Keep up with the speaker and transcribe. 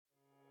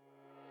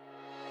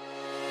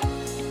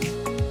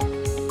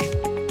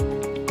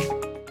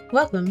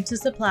Welcome to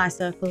Supply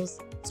Circles,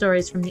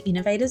 stories from the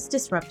innovators,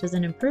 disruptors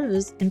and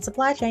improvers in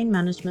supply chain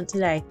management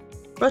today,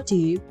 brought to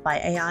you by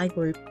AI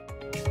Group.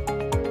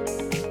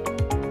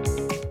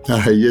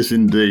 Yes,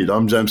 indeed.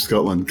 I'm James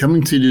Scotland,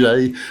 coming to you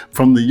today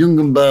from the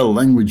Yunganbale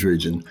language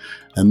region,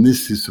 and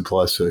this is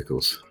Supply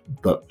Circles,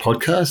 the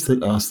podcast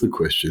that asks the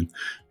question,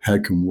 how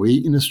can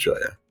we in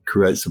Australia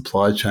create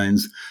supply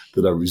chains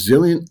that are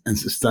resilient and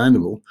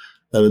sustainable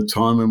at a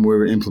time when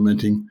we're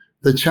implementing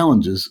the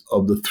challenges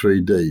of the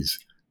 3Ds,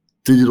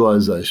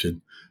 digitalisation,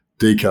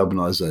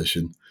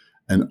 decarbonisation,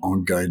 and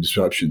ongoing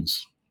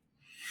disruptions.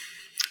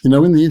 You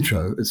know, in the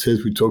intro, it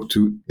says we talk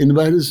to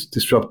innovators,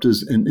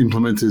 disruptors, and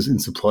implementers in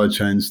supply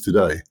chains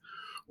today.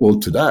 Well,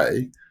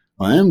 today,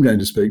 I am going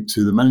to speak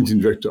to the managing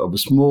director of a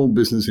small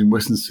business in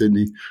Western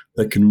Sydney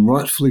that can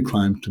rightfully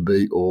claim to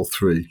be all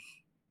three.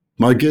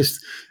 My guest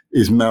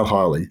is Mal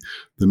Hiley,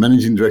 the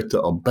managing director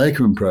of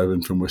Baker &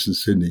 Provan from Western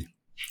Sydney.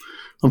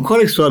 I'm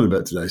quite excited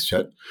about today's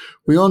chat.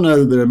 We all know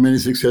that there are many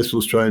successful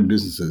Australian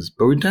businesses,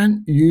 but we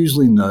don't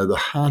usually know the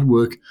hard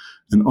work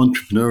and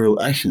entrepreneurial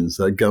actions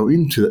that go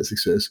into that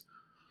success,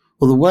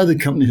 or the way the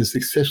company has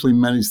successfully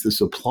managed the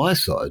supply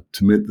side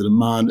to meet the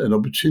demand and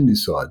opportunity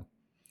side.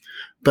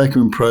 Baker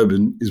 &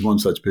 Provan is one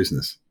such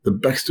business. The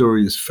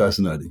backstory is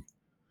fascinating.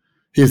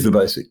 Here's the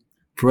basic.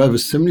 For over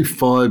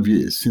 75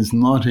 years, since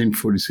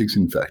 1946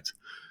 in fact,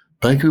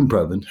 Baker &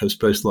 Provan have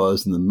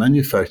specialised in the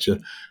manufacture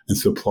and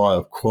supply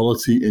of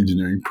quality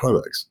engineering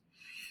products.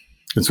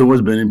 It's always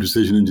been in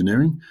precision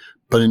engineering,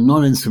 but in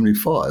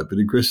 1975 it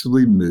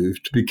aggressively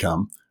moved to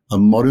become a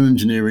modern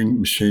engineering,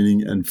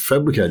 machining and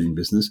fabricating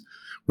business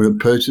when it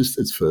purchased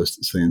its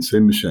first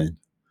CNC machine.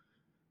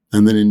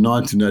 And then in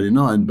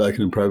 1989,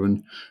 Baker &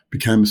 Provan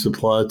became a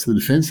supplier to the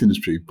defence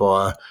industry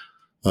via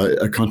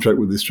a contract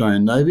with the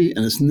Australian Navy,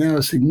 and it's now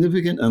a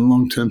significant and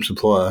long-term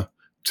supplier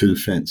to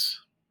defence.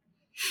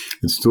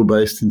 It's still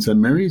based in St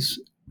Mary's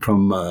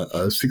from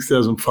a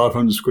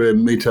 6,500 square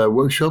metre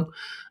workshop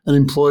and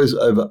employs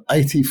over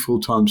 80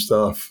 full-time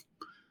staff.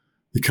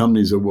 The company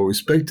is a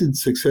well-respected,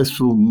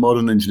 successful,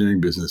 modern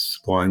engineering business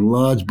supplying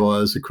large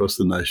buyers across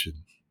the nation.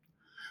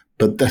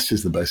 But that's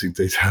just the basic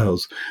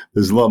details.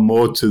 There's a lot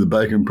more to the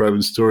Baker &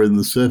 Provan story than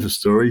the surface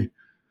story.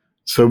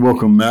 So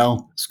welcome,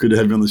 Mal. It's good to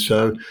have you on the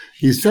show.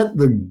 Is that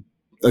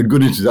a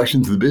good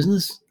introduction to the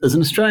business? As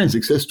an Australian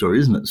success story,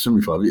 isn't it?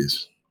 75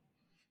 years.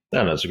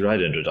 No, that's a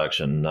great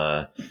introduction,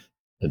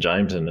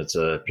 James, and it's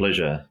a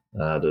pleasure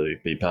to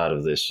be part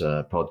of this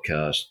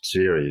podcast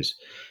series.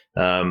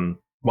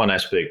 One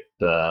aspect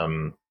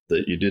that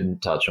you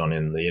didn't touch on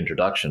in the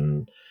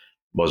introduction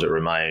was it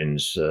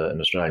remains an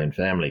Australian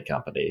family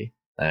company.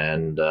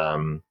 And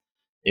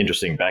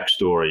interesting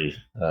backstory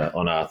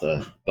on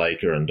Arthur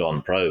Baker and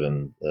Don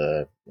Provan,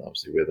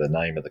 obviously where the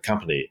name of the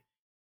company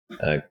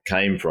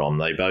came from.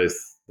 They both,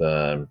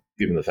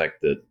 given the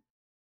fact that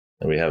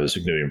we have a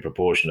significant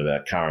proportion of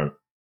our current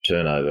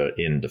turnover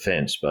in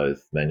defence,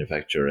 both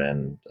manufacture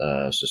and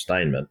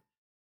sustainment,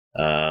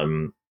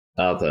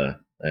 Arthur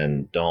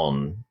and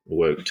Don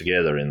worked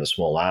together in the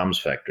small arms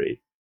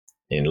factory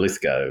in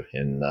Lithgow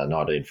in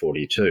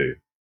 1942.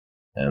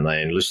 And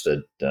they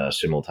enlisted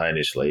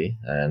simultaneously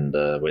and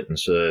went and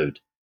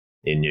served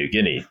in New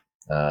Guinea.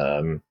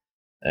 And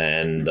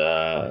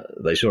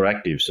they saw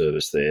active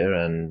service there,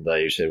 and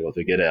they said, well, if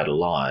we get out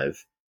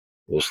alive,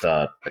 we'll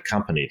start a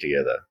company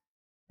together.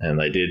 And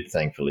they did,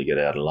 thankfully, get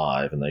out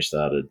alive, and they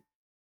started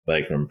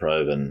Baker &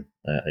 Provan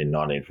in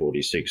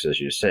 1946, as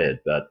you said.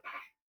 But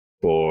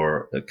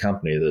for a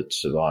company that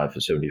survived for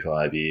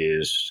 75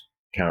 years,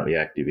 currently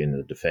active in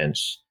the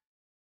defence,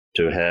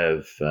 to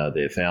have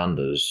their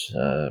founders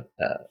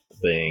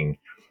being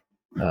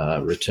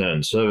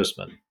returned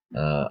servicemen,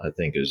 I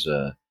think is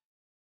a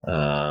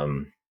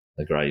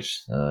great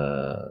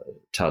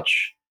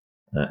touch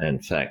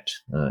and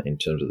fact in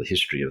terms of the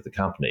history of the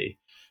company.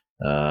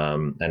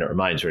 And it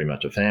remains very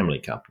much a family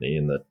company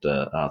in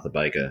that Arthur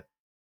Baker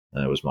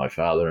was my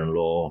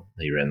father-in-law.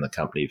 He ran the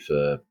company for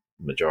the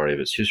majority of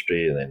its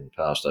history and then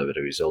passed over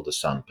to his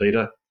eldest son,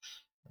 Peter.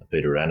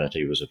 Peter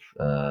Ranity was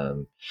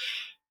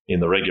in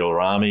the regular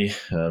army.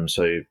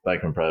 So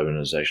Baker & Provan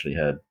has actually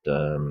had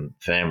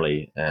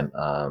family and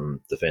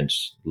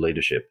defence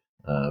leadership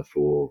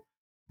for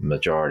the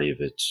majority of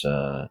its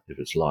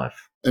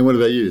life. And what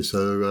about you?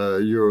 So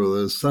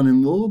you're a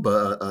son-in-law,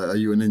 but are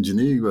you an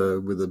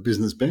engineer with a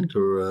business bent,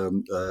 or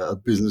a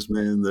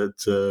businessman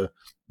that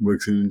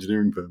works in an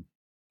engineering firm?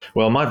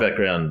 Well, my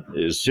background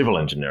is civil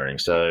engineering,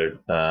 so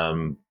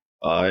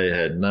I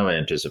had no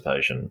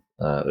anticipation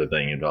of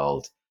being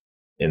involved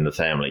in the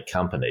family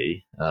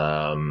company,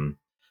 and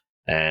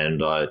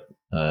my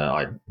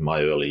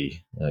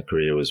early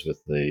career was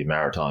with the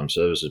Maritime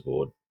Services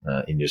Board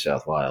in New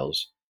South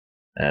Wales,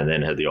 and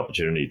then had the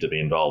opportunity to be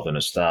involved in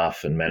a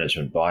staff and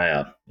management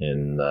buyout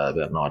in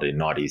about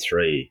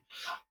 1993,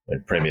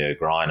 when Premier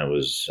Greiner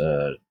was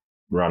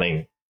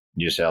running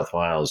New South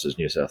Wales as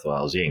New South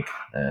Wales Inc.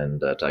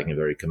 and taking a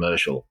very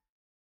commercial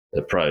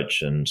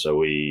approach. And so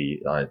me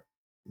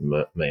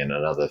and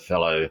another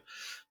fellow,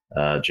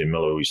 Jim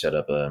Miller, we set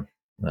up a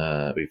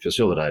we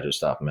facilitated a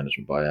staff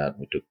management buyout.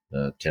 We took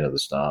 10 of the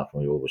staff,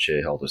 and we all were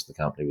shareholders of the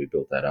company. We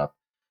built that up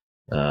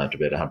to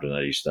about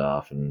 180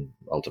 staff and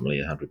ultimately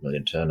 100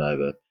 million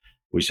turnover.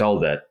 We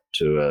sold that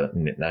to a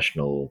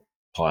national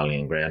piling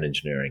and ground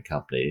engineering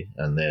company,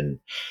 and then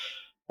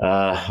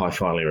I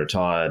finally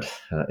retired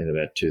in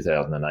about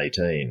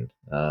 2018.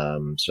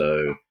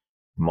 So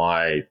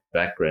my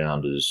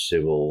background is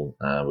civil.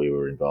 We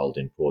were involved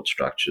in port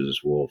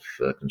structures, wharf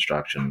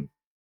construction,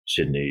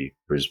 Sydney,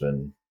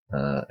 Brisbane,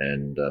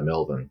 and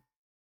Melbourne.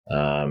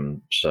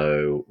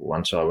 So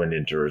once I went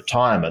into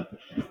retirement,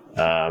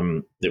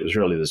 it was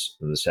really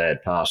the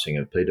sad passing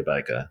of Peter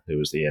Baker, who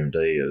was the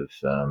MD of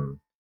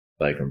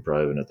Baker and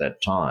Provan at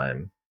that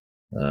time.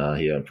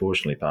 He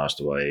unfortunately passed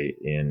away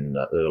in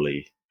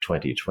early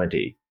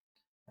 2020,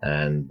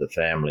 and the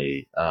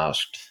family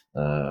asked,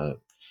 I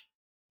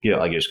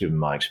guess given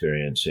my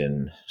experience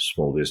in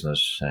small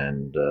business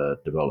and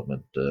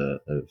development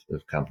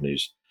of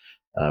companies,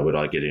 would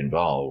I get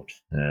involved?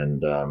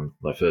 And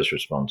my first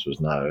response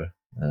was no.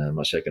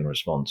 My second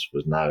response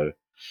was no.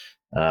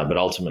 But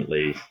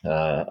ultimately,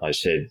 I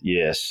said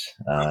yes.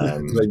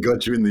 They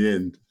got you in the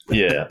end.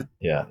 Yeah.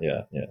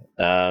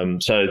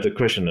 So the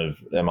question of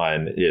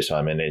yes,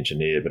 I'm an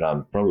engineer, but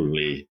I'm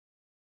probably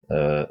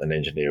an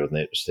engineer with an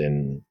interest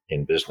in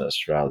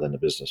business rather than a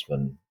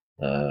businessman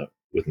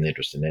with an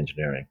interest in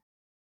engineering.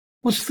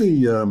 What's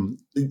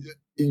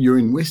you're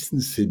in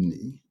Western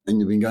Sydney and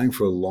you've been going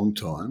for a long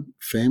time,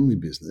 family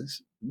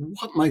business.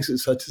 What makes it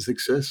such a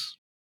success?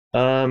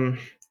 Well,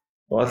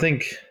 I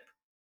think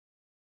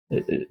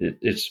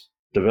it's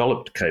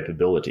developed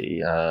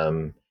capability.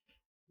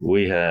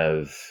 We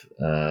have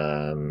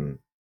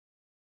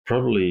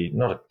probably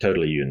not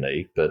totally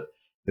unique, but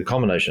the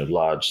combination of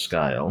large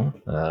scale.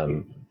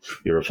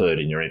 You referred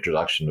in your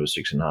introduction to a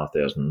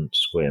 6,500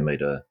 square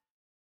metre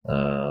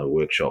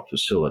workshop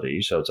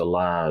facility. So it's a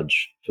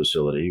large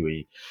facility.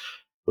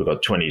 We've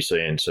got 20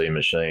 CNC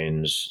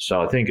machines.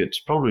 So I think it's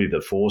probably the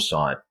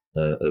foresight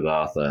of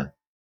Arthur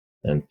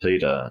and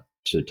Peter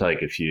to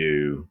take a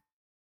few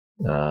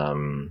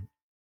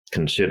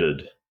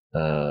considered,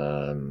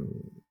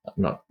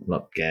 not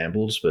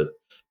gambles, but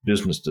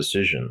business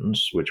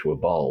decisions, which were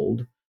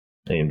bold,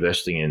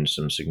 investing in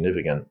some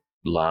significant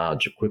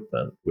large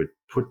equipment, which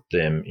put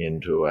them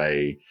into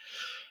an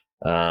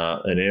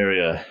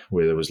area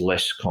where there was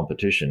less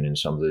competition in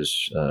some of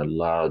this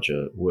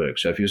larger work.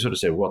 So if you sort of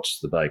say, what's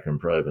the Baker and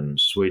Provan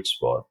sweet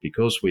spot?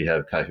 Because we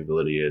have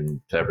capability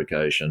in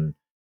fabrication,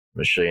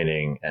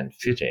 machining, and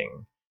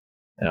fitting,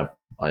 our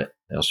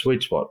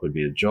sweet spot would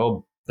be a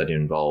job that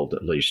involved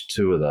at least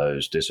two of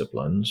those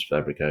disciplines,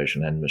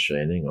 fabrication and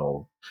machining,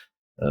 or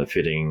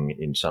fitting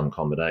in some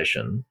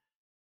combination,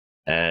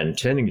 and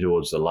tending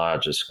towards the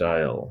larger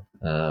scale,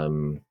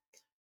 and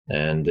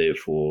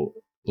therefore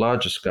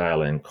larger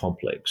scale and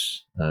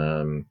complex.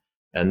 And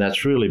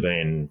that's really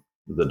been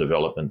the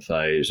development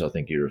phase. I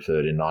think you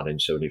referred in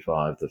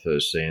 1975, the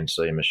first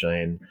CNC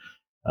machine.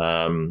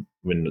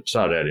 When it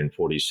started out in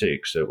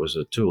 46, it was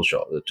a tool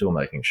shop, a tool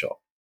making shop,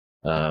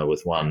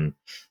 with one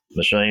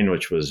machine,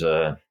 which was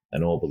an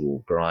optical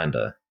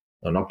grinder.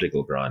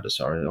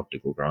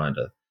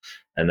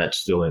 And that's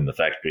still in the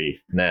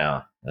factory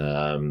now.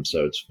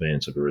 So it's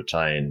been sort of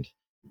retained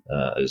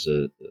as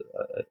a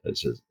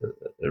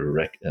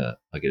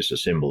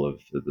symbol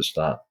of the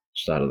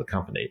start of the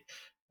company.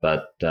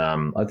 But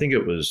I think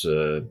it was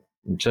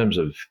in terms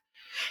of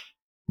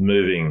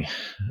moving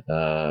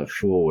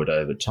forward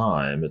over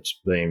time, it's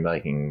been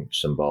making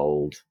some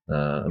bold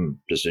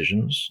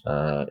decisions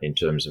in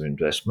terms of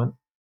investment,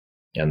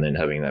 and then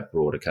having that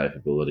broader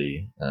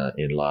capability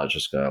in larger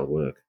scale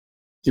work.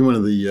 In one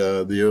of the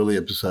early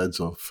episodes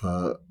of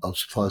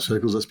Supply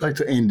Circles, I spoke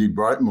to Andy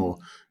Brightmore,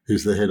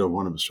 who's the head of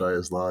one of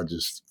Australia's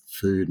largest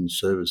food and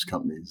service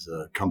companies,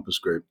 Compass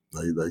Group.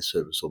 They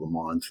service all the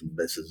mines and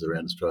messes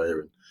around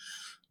Australia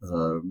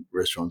and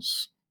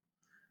restaurants.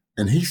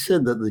 And he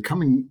said that the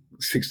coming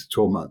 6 to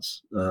 12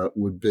 months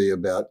would be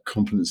about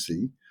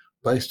competency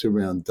based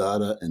around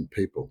data and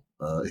people.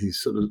 He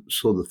sort of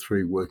saw the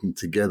three working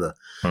together.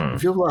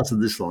 If you've lasted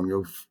this long,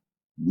 you've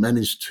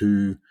managed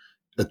to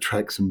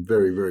attract some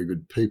very, very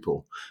good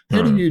people.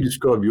 How do you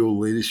describe your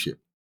leadership?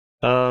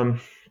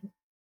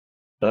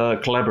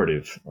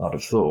 Collaborative, I'd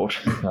have thought.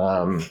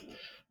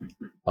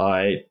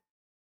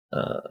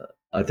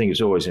 I think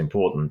it's always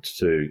important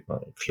to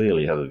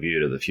clearly have a view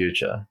to the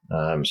future.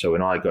 So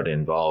when I got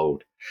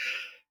involved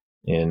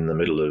in the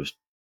middle of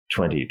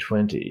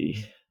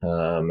 2020,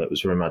 it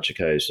was very much a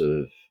case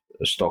of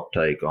a stock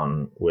take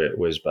on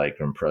where's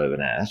Baker and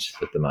Provan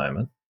at the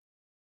moment.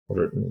 What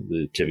are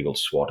the typical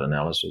SWOT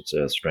analysis,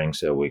 our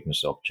strengths, our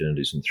weaknesses,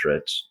 opportunities and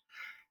threats.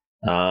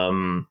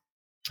 And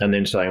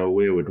then saying, well,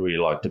 where would we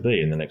like to be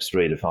in the next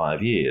 3 to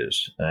 5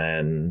 years?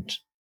 And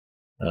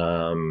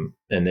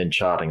then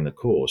charting the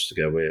course to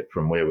go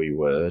from where we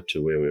were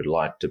to where we would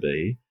like to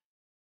be,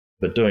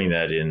 but doing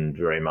that in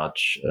very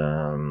much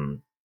a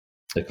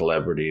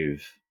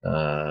collaborative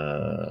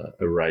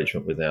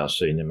arrangement with our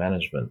senior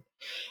management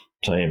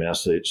team, our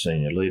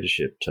senior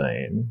leadership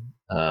team,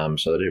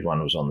 so that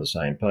everyone was on the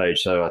same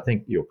page. So I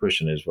think your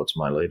question is, what's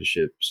my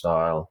leadership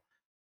style?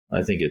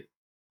 I think it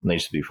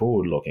needs to be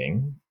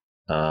forward-looking,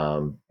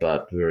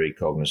 but very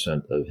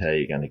cognizant of how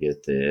you're going to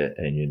get there,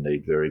 and you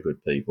need very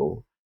good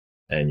people,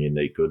 and you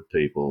need good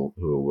people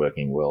who are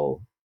working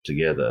well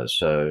together.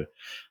 So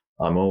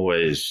I'm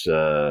always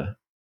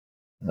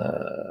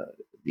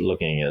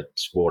looking at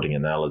sporting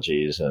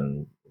analogies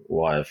and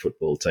why a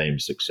football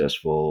team's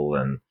successful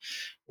and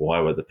why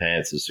were the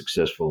Panthers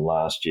successful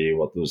last year,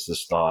 what was the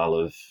style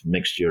of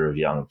mixture of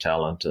young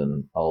talent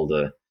and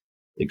older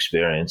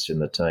experience in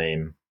the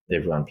team,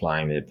 everyone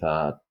playing their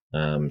part.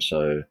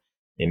 So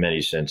in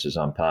many senses,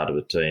 I'm part of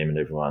a team and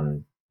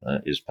everyone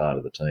is part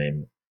of the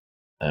team,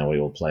 and we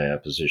all play our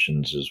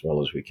positions as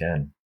well as we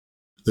can.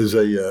 There's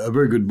a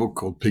very good book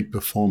called Peak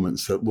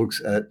Performance that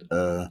looks at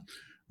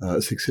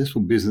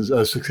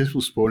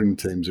successful sporting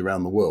teams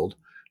around the world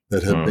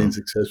that have been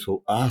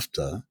successful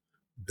after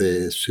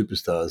their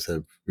superstars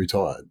have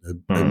retired,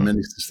 have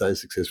managed to stay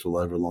successful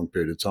over a long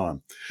period of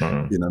time.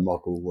 You know,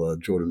 Michael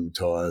Jordan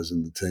retires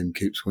and the team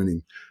keeps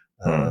winning.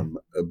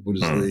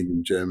 Bundesliga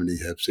in Germany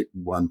have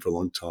won for a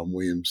long time,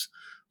 Williams,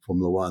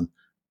 Formula One.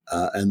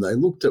 And they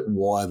looked at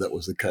why that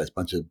was the case. A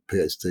bunch of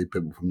PhD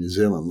people from New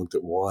Zealand looked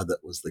at why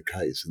that was the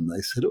case. And they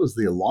said it was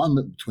the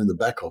alignment between the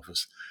back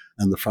office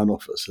and the front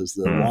office. It's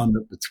the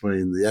alignment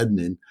between the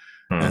admin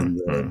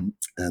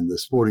and the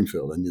sporting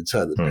field. And you'd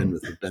say that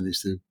Penrith have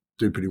managed to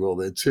do pretty well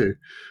there too.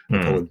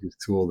 Apologies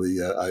to all the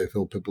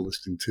AFL people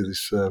listening to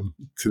this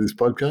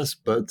podcast.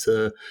 But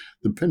the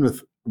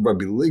Penrith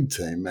Rugby League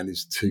team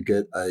managed to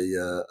get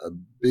a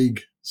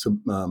big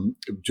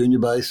junior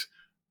base,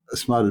 a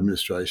smart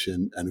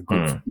administration, and a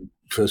good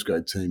first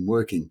grade team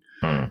working.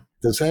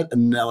 Does that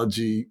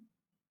analogy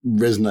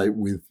resonate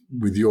with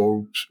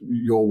your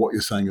what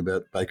you're saying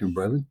about Baker and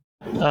Provan?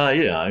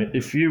 Yeah,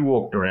 if you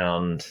walked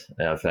around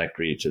our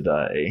factory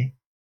today,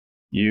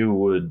 you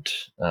would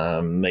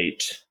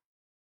meet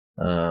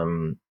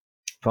 5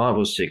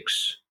 or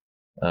 6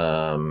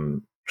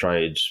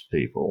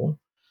 tradespeople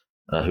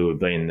who have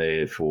been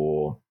there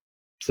for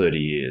 30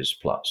 years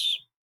plus,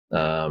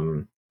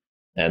 and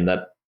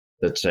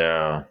that's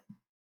our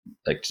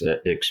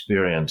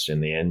experience in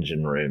the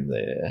engine room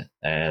there.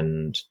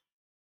 And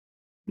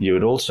you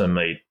would also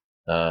meet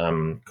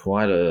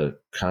quite a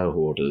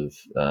cohort of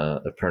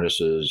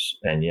apprentices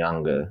and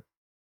younger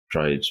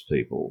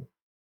tradespeople.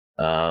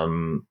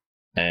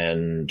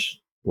 And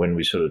when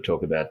we sort of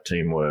talk about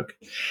teamwork,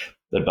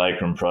 the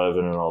Baker and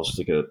Provan, and I'll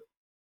stick a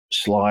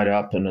slide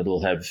up and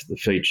it'll have the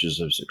features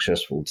of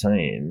successful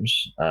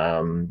teams.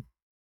 And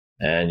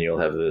you'll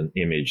have an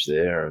image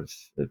there of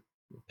the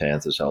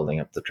Panthers holding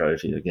up the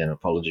trophy. Again,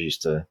 apologies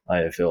to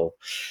AFL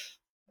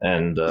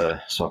and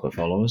soccer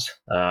followers.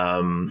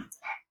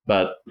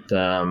 But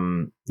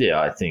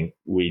I think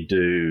we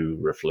do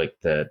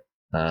reflect that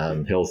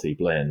healthy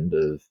blend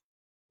of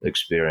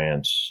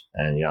experience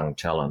and young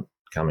talent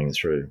coming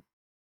through.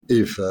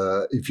 If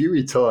you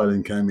retired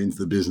and came into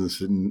the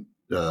business in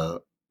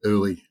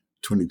early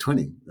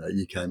 2020,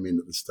 you came in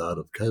at the start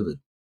of COVID.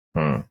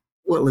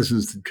 What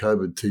lessons did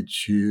COVID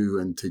teach you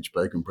and teach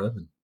Baker and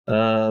Provan?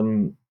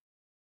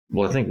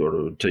 Well, I think what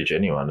it would teach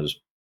anyone is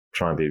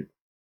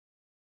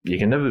you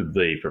can never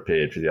be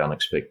prepared for the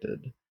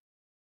unexpected,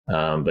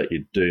 but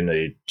you do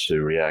need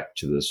to react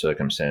to the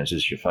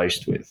circumstances you're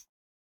faced with.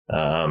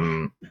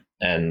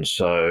 And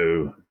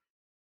so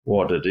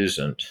what it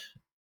isn't,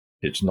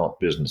 it's not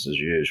business as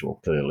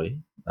usual, clearly.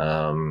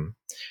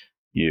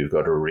 You've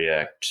got to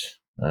react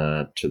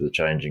to the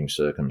changing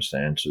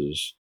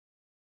circumstances.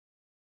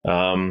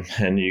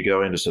 And you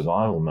go into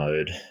survival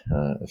mode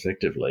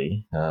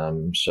effectively.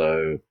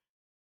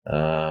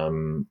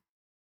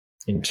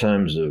 In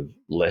terms of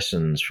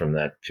lessons from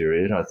that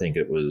period, I think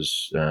it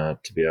was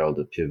to be able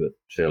to pivot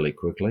fairly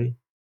quickly.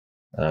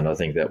 And I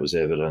think that was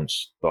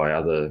evidenced by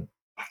other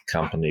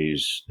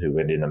companies who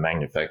went into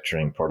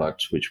manufacturing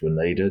products which were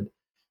needed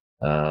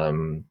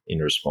in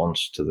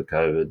response to the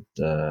COVID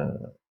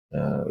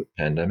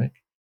pandemic.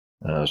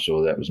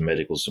 So that was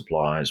medical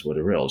supplies,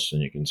 whatever else.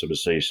 And you can sort of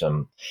see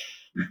some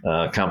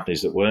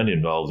companies that weren't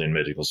involved in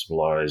medical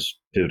supplies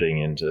pivoting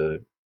into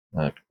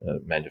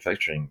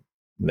manufacturing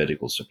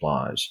medical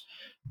supplies.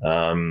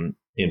 In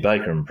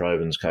Baker and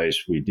Provan's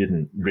case, we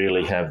didn't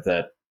really have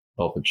that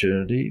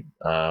opportunity,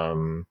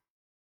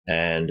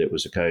 and it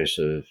was a case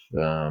of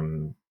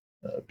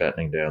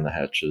battening down the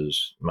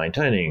hatches,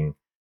 maintaining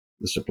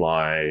the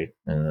supply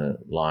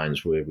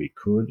lines where we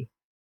could,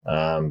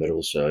 but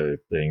also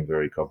being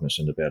very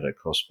cognizant about our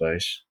cost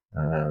base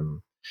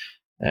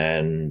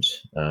and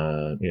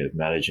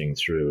managing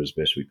through as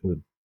best we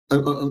could.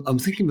 I'm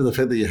thinking of the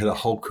fact that you had a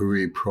whole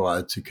career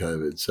prior to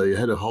COVID. So you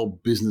had a whole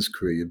business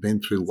career. You've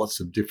been through lots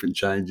of different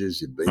changes.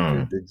 You've been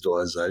through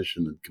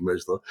digitalisation and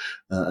commercial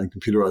and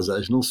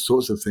computerisation, all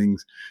sorts of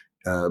things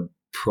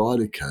prior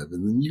to COVID.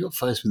 And then you got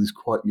faced with this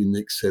quite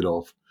unique set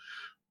of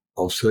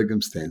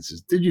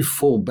circumstances. Did you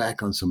fall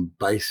back on some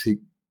basic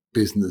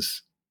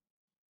business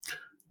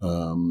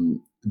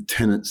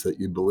tenets that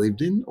you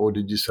believed in, or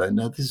did you say,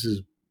 no, this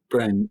is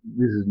blue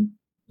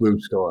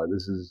sky.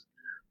 This is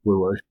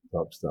blue ocean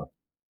type stuff.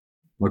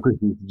 My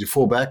question is, did you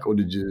fall back or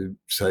did you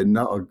say,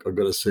 no, I've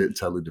got to see it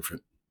totally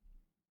different?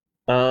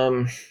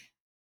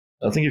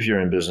 I think if you're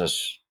in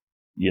business,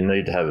 you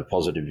need to have a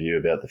positive view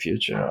about the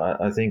future.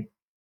 I think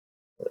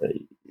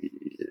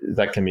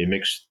that can be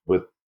mixed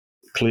with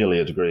clearly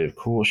a degree of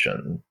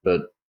caution,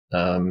 but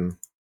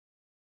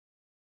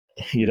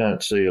you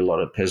don't see a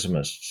lot of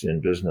pessimists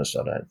in business,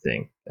 I don't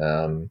think.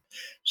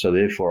 So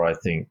therefore, I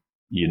think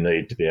you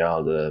need to be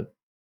able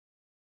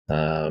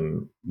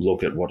to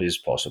look at what is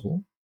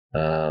possible.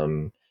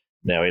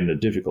 Now, in a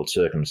difficult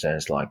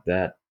circumstance like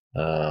that,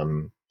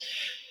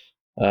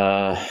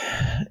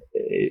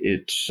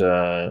 it's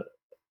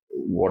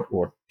what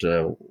are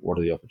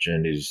the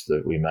opportunities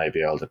that we may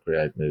be able to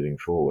create moving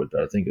forward.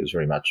 I think it was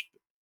very much,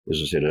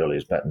 as I said earlier,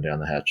 is batten down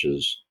the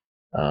hatches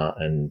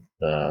and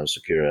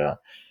secure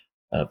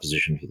our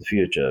position for the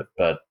future.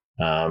 But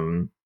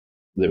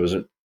there was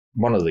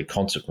one of the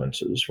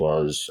consequences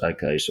was,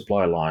 okay,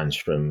 supply lines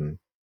from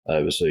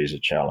overseas are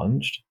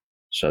challenged,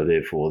 so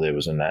therefore there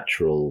was a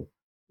natural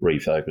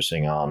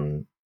refocusing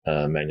on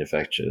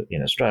manufacture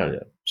in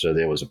Australia. So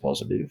there was a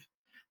positive.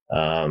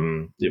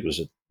 It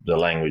was the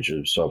language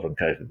of sovereign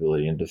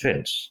capability and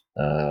defence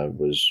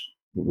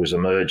was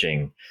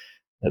emerging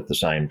at the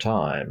same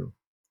time.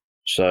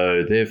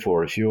 So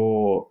therefore, if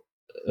you're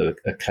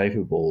a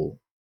capable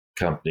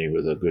company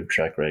with a good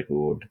track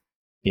record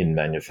in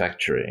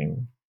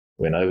manufacturing,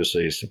 when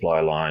overseas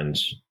supply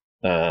lines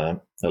are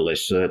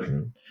less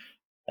certain,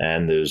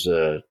 and there's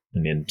an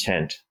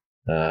intent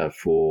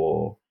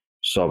for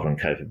sovereign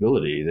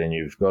capability, then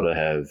you've got to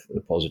have a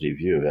positive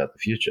view about the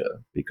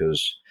future,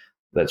 because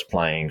that's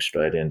playing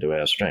straight into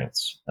our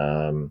strengths.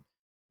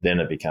 Then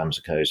it becomes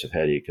a case of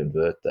how do you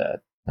convert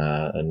that,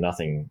 and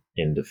nothing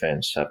in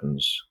defence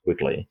happens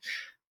quickly.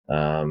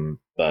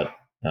 But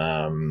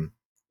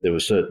there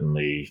was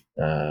certainly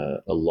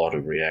a lot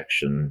of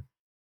reaction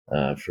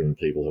from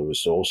people who were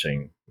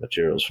sourcing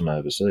materials from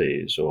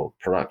overseas or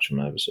products from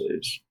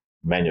overseas,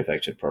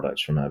 manufactured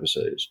products from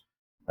overseas,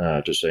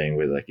 to seeing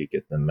whether they could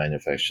get them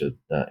manufactured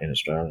in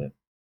Australia.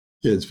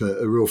 Yeah, it's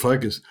a real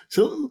focus.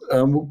 So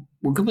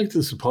we'll come back to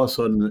the supply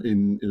side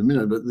in a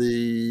minute, but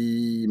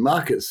the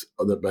markets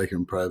that Baker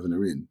and Provan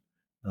are in,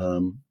 do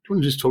you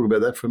want to just talk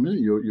about that for a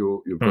minute?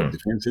 You've got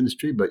defence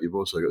industry, but you've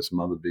also got some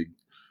other big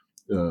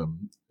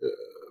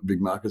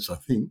markets, I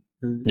think.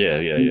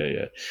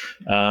 Yeah.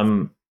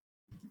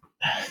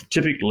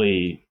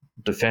 Typically,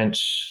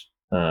 defence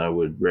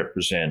would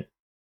represent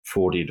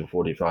 40 to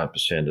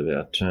 45% of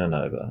our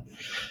turnover.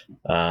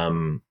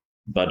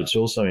 But it's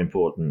also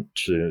important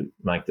to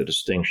make the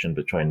distinction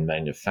between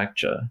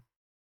manufacture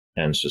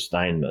and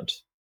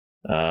sustainment.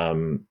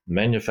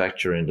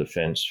 Manufacture in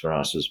defence for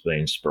us has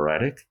been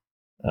sporadic.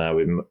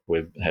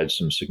 We've had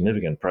some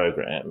significant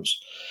programs.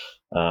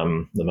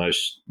 The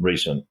most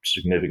recent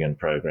significant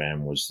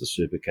program was the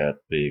Supercat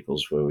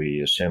vehicles, where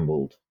we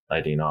assembled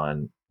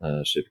 89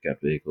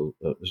 Supercat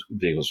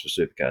vehicles for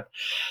Supercat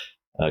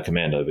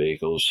commando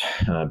vehicles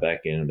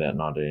back in about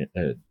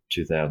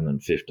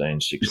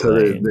 2015, 16. So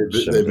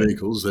they're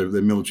vehicles,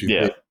 they're military.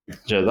 Yeah,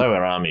 so they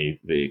were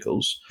Army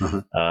vehicles.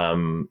 Uh-huh.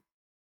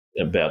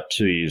 About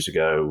 2 years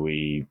ago,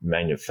 we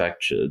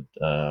manufactured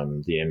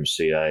the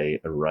MCA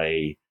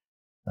array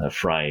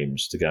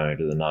frames to go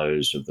into the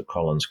nose of the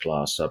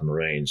Collins-class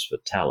submarines for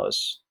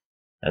Thales.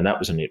 And that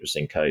was an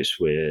interesting case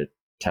where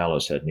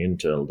Thales had an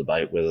internal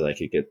debate whether they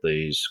could get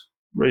these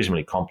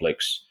reasonably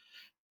complex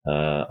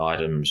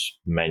items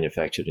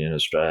manufactured in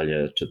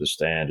Australia to the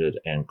standard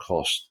and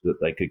cost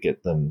that they could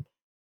get them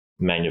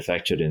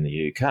manufactured in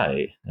the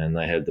UK. And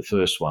they had the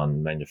first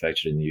one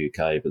manufactured in the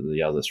UK, but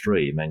the other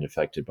three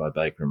manufactured by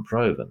Baker and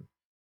Provan.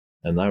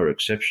 And they were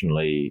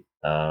exceptionally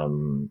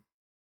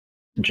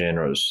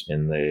generous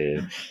in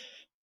their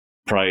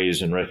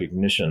praise and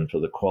recognition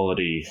for the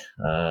quality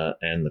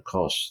and the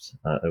cost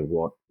of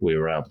what we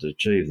were able to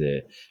achieve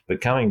there. But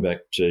coming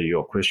back to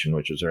your question,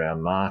 which was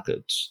around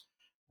markets,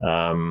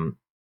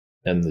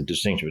 and the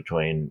distinction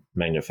between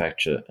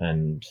manufacture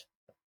and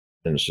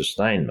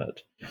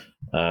sustainment.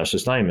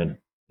 Sustainment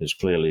is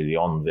clearly the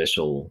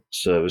on-vessel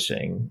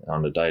servicing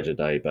on a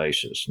day-to-day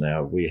basis.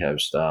 Now, we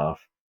have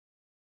staff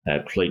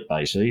at Fleet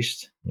Base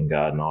East in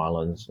Garden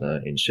Island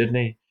in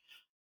Sydney,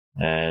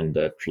 and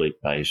at Fleet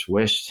Base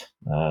West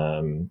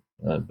in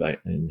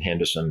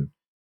Henderson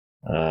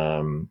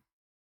and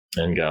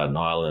Garden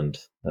Island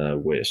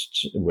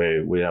West,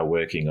 where we are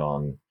working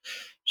on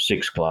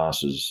 6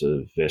 classes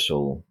of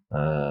vessel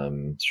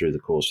through the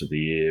course of the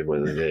year,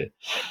 whether they're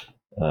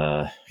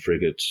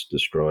frigates,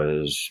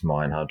 destroyers,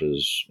 mine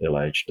hunters,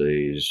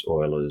 LHDs,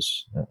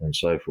 oilers, and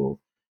so forth.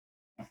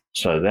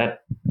 So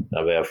that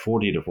about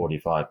 40 to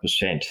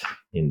 45%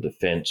 in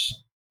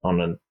defence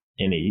on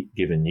any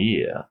given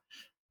year,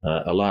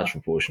 a large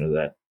proportion of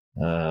that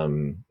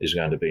is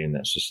going to be in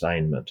that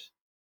sustainment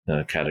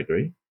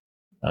category.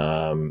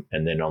 And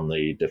then on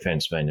the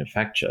defence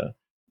manufacture,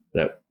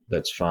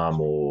 that's far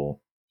more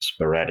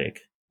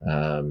sporadic.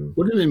 What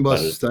do you mean by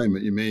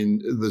sustainment? You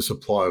mean the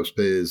supply of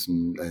spares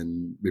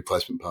and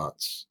replacement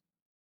parts?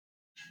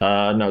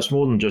 No, it's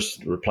more than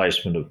just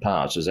replacement of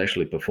parts. It's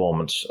actually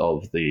performance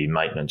of the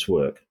maintenance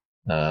work.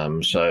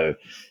 So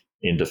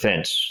in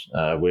defence,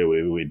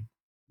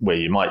 where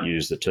you might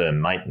use the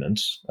term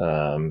maintenance,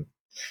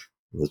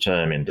 the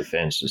term in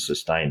defence is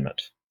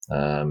sustainment.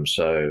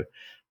 So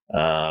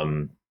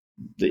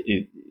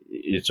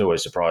it's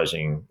always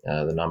surprising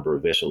the number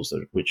of vessels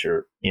which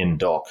are in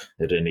dock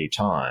at any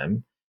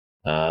time,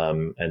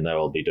 and they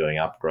will be doing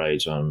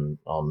upgrades on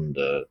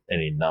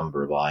any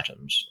number of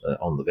items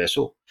on the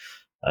vessel.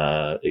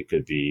 It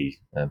could be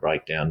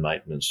breakdown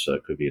maintenance, so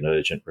it could be an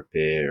urgent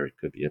repair, it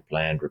could be a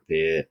planned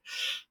repair.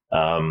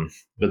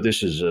 But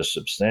this is a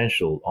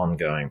substantial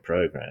ongoing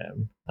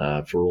program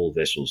for all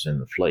vessels in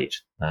the fleet.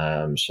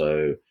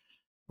 So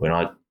when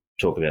I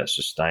talk about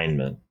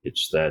sustainment,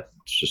 it's that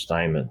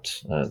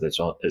sustainment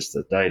it's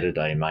the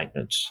day-to-day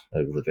maintenance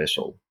of the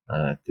vessel.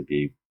 It could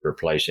be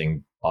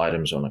replacing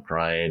items on a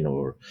crane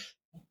or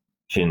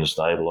fin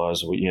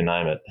stabilizer, you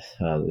name it.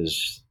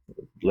 There's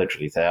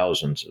literally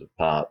thousands of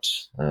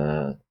parts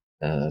to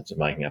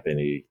making up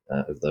any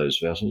of those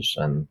vessels,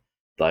 and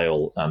they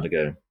all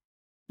undergo.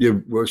 You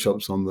have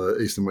workshops on the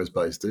east and west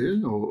base, do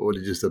you, or do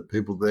you just have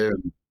people there?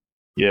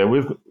 Yeah,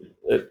 we've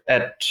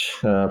at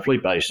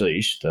Fleet Base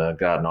East,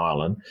 Garden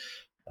Island.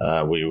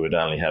 We would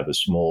only have a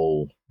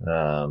small,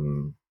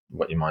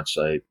 what you might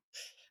say,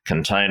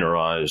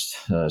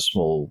 containerized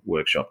small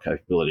workshop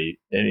capability.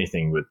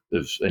 Anything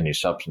of any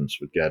substance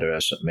would go to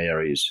our St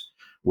Mary's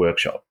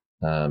workshop.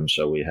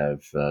 So we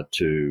have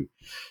two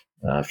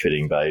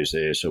fitting bays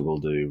there. So we'll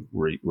do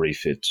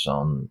refits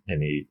on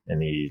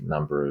any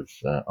number of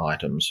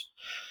items,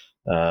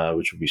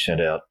 which will be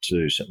sent out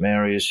to St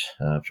Mary's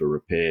for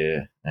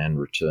repair and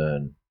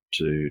return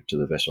to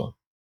the vessel.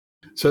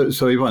 So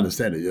if I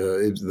understand it,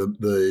 if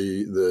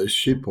the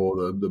ship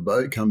or the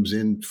boat comes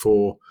in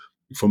for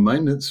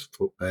maintenance,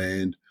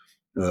 and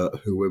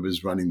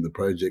whoever's running the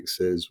project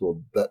says,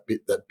 well, that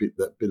bit,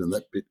 and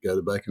that bit go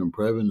to Baker and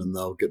Provan, and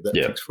they'll get that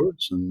fixed for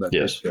us, and that bit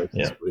goes to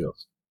somebody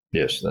else.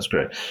 Yes, that's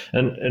correct.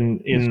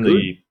 And in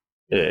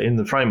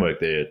the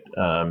framework there,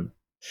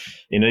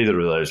 in either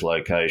of those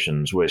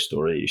locations, west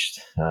or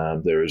east,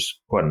 there is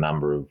quite a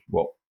number of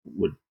what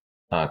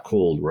are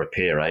called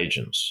repair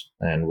agents,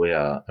 and we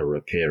are a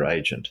repair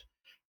agent.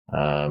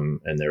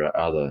 And there are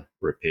other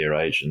repair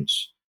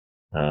agents,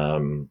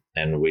 and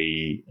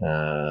we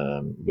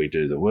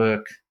do the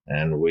work,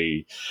 and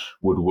we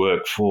would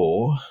work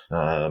for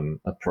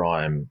a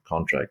prime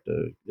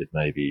contractor. It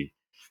may be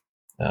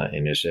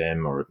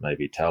NSM, or it may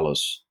be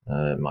Thales,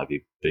 it might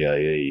be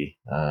BAE,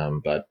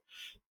 but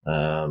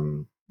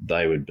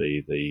they would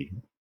be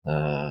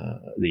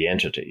the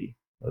entity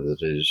that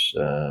is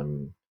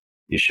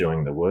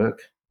issuing the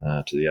work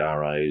to the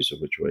RAs, of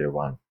which we are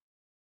one.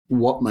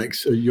 What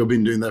makes you've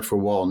been doing that for a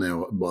while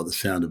now, by the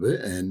sound of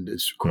it, and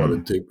it's quite a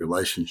deep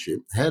relationship.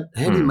 How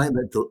do you make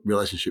that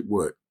relationship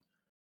work?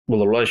 Well,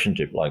 the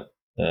relationship,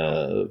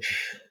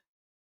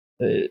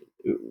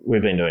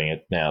 we've been doing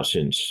it now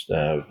since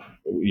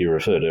you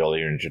referred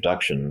earlier in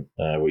introduction.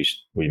 We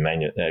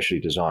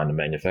actually designed and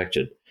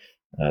manufactured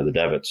the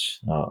davits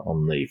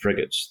on the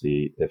frigates,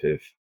 the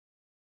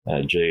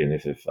FFG and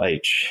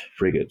FFH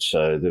frigates.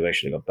 So they've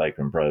actually got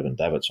Baker and Provan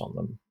davits on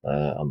them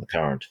on the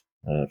current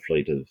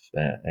fleet of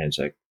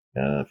ANZAC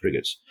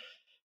frigates.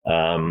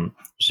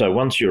 So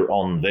once you're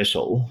on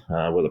vessel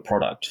with a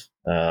product,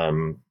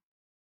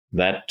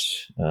 that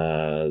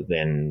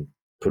then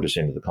put us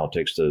into the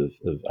context of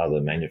other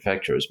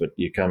manufacturers. But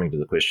you're coming to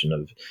the question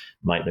of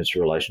maintenance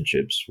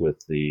relationships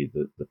with the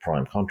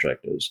prime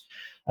contractors.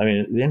 I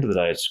mean, at the end of the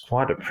day, it's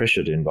quite a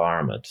pressured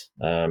environment.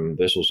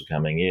 Vessels are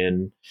coming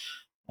in.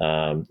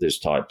 There's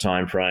tight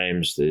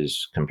timeframes.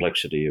 There's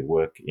complexity of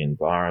work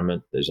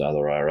environment. There's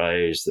other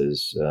RAs.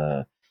 There's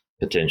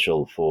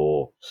potential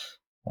for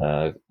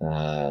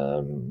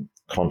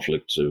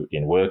conflicts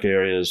in work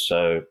areas.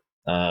 So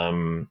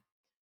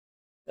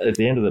at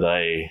the end of the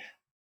day,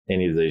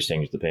 any of these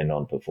things depend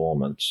on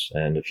performance.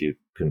 And if you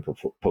can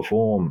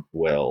perform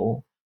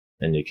well,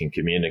 and you can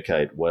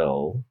communicate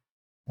well,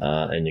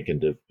 and you can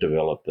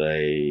develop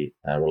a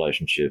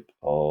relationship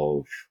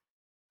of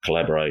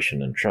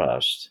collaboration and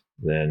trust,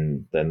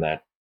 then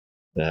that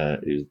they're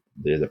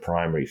the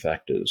primary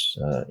factors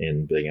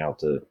in being able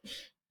to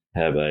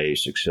have a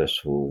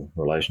successful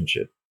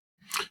relationship.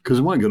 Because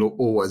it won't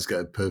always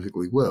go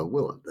perfectly well,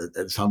 will it?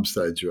 At some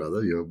stage or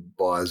other, your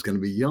buyer's going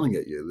to be yelling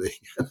at you.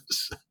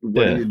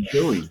 What are you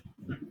doing?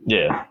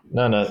 Yeah,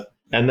 no,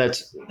 and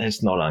that's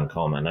not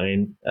uncommon. I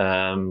mean,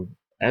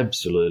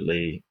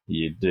 absolutely,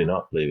 you do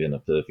not live in a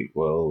perfect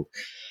world,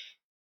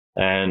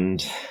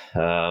 and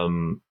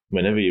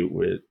whenever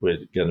we're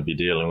going to be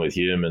dealing with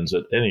humans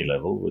at any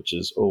level, which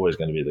is always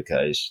going to be the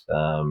case,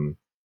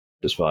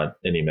 despite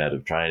any amount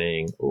of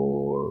training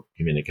or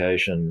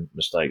communication,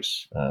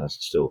 mistakes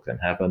still can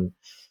happen.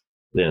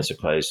 Then it's a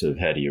case of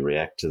how do you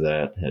react to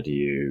that? How do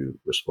you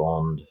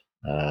respond?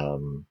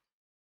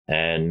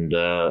 And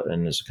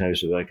it's a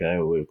case of, okay,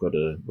 well, we've got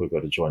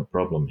a joint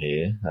problem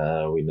here.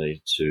 We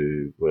need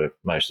to work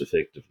most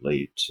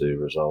effectively to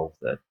resolve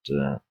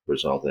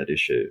that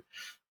issue.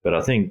 But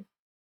I think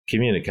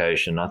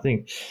communication, I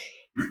think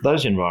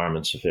those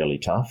environments are fairly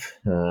tough.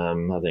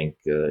 I think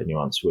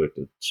anyone that's worked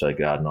at, say,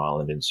 Garden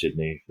Island in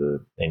Sydney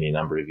for any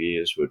number of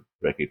years would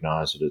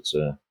recognise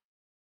that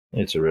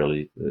it's a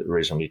really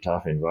reasonably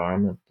tough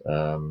environment,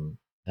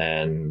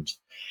 and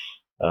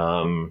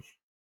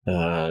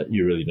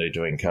you really need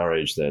to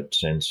encourage that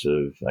sense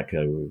of,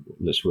 okay,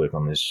 let's work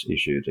on this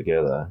issue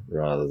together,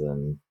 rather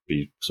than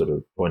be sort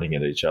of pointing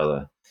at each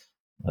other,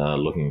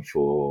 looking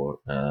for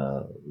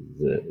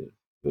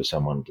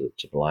someone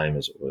to blame,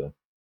 as it were.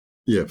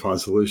 Yeah, find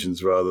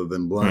solutions rather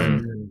than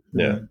blame.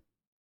 Yeah.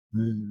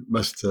 There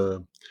must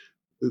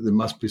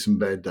be some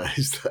bad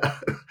days there.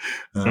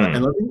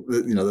 And I think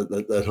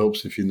that that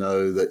helps if you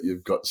know that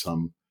you've got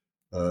some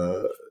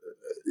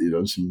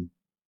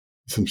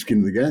skin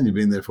in the game. You've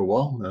been there for a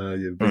while.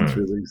 You've been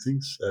through these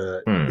things.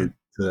 It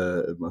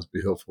must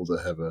be helpful to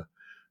have a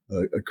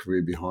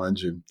career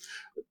behind you.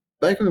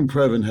 Baker and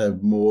Provan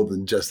have more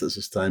than just a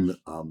sustainment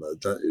arm, though,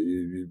 don't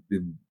you?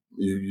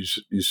 You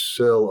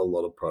sell a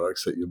lot of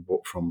products that you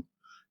bought from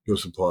your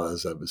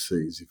suppliers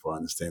overseas, if I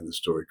understand the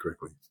story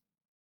correctly.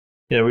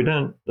 Yeah, we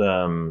don't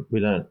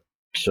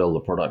sell the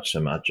product so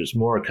much. It's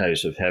more a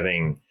case of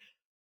having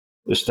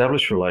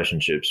established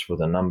relationships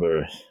with a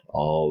number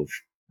of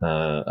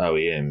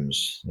OEMs.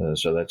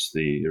 So that's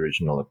the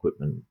original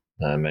equipment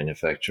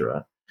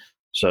manufacturer.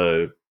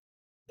 So,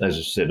 as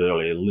I said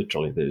earlier,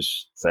 literally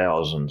there's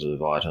thousands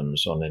of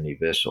items on any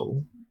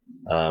vessel.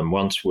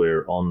 Once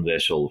we're on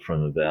vessel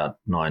from about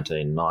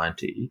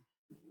 1990,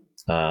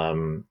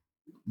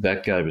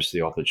 that gave us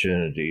the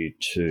opportunity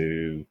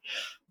to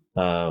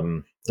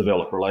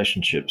develop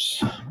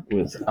relationships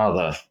with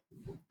other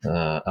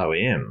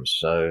OEMs.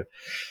 So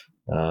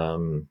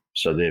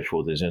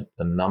therefore, there's a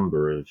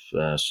number of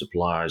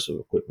suppliers of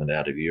equipment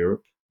out of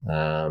Europe.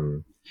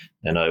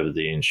 And over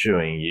the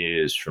ensuing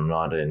years from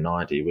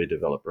 1990, we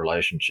developed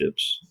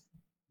relationships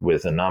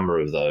with a number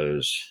of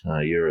those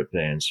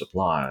European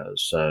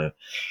suppliers. So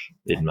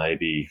it may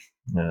be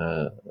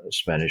a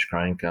Spanish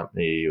crane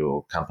company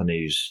or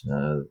companies,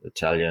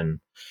 Italian,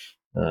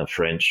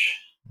 French,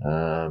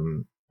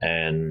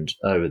 and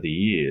over the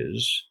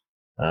years,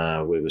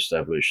 we've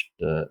established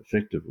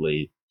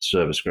effectively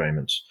service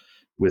agreements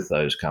with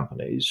those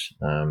companies.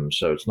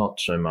 So it's not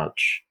so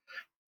much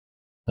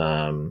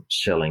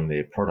selling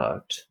their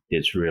product,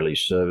 it's really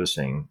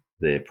servicing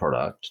their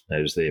product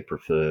as their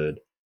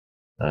preferred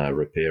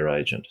repair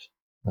agent.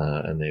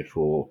 And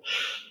therefore,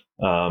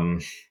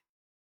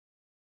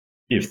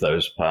 if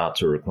those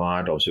parts are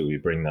required, obviously we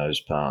bring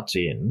those parts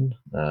in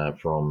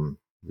from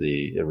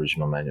the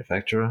original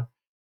manufacturer,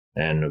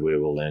 and we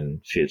will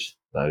then fit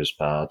those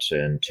parts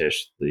and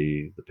test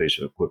the piece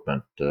of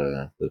equipment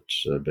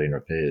that's been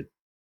repaired.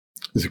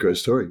 It's a great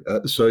story.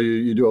 So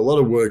you do a lot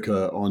of work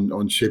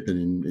on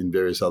shipping in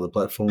various other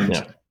platforms.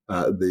 Yeah.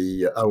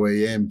 The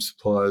OEM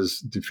suppliers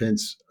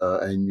defence,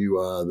 and you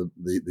are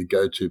the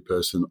go-to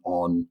person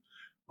on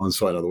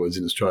site, in other words,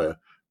 in Australia,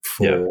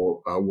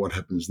 for what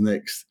happens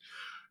next.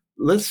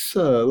 Let's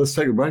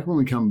take a break. When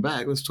we come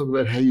back, let's talk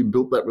about how you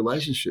built that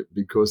relationship,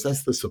 because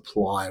that's the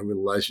supplier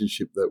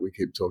relationship that we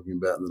keep talking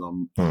about and that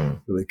I'm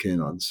really keen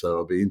on. So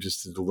I'll be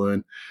interested to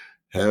learn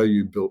how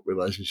you built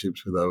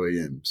relationships with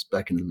OEMs.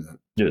 Back in a minute.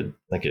 Good.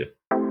 Thank you.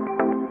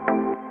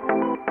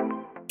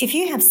 If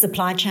you have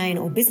supply chain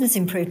or business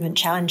improvement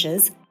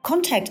challenges,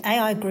 contact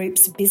AI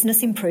Group's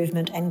Business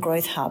Improvement and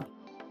Growth Hub.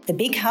 The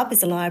Big Hub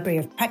is a library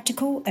of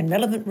practical and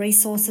relevant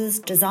resources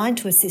designed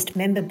to assist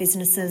member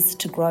businesses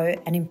to grow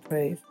and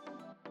improve.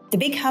 The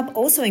Big Hub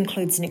also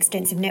includes an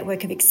extensive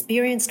network of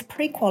experienced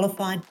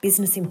pre-qualified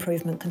business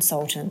improvement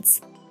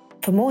consultants.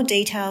 For more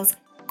details,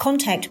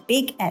 contact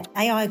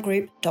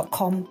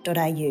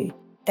big@aigroup.com.au.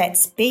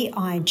 That's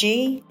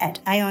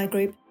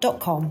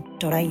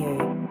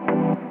big@aigroup.com.au.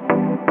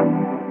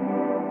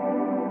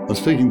 I'm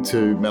speaking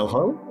to Mel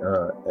Hiley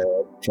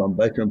from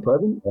Baker and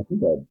Provan. I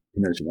think I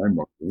pronounced your name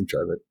right in the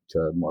intro, but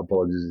my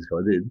apologies if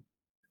I did.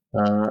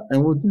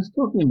 And we're just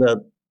talking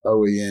about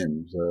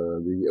OEMs,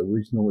 the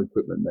original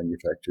equipment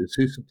manufacturers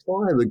who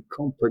supply the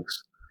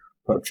complex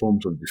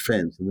platforms of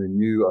defence, and then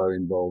you are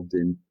involved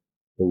in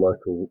the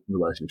local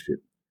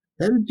relationship.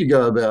 How did you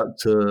go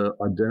about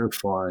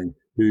identifying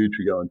who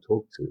to go and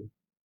talk to?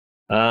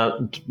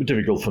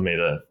 Difficult for me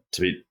to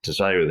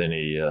say with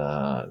any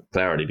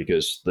clarity,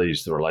 because the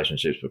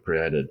relationships were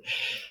created.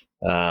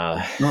 No,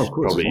 of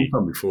course, probably, a long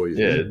time before you.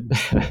 Yeah,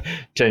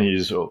 10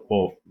 years or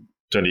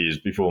 20 years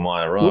before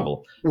my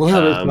arrival. Well,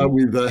 how about start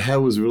with how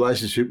was the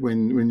relationship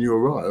when you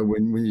arrived,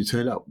 when you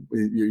turned up?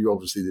 You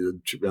obviously did a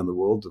trip around the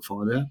world to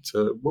find out.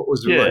 What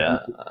was the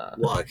relationship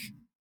like?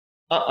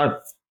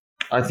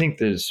 I think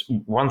there's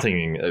one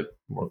thing,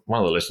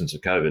 one of the lessons of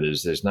COVID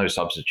is there's no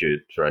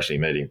substitute for actually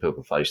meeting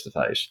people face to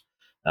face.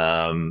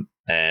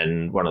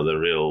 And one of the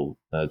real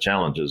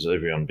challenges,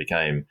 everyone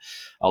became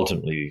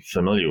ultimately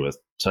familiar with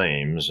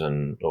Teams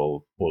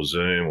or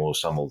Zoom or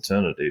some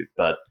alternative.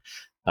 But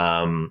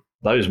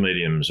those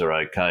mediums are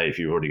okay if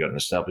you've already got an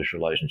established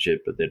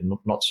relationship, but they're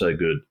not so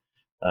good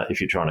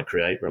if you're trying to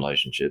create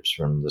relationships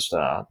from the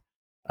start.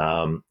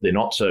 They're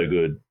not so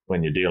good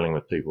when you're dealing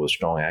with people with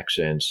strong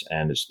accents,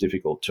 and it's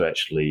difficult to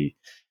actually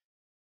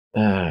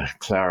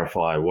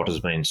clarify what has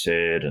been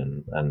said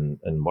and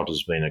what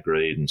has been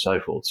agreed and so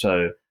forth.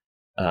 So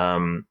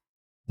to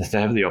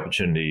have the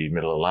opportunity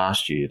middle of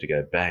last year to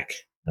go back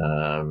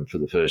for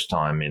the first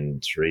time in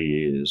 3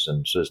 years,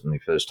 and certainly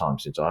first time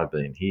since I've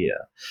been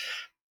here,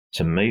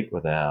 to meet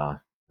with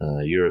our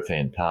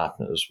European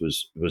partners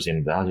was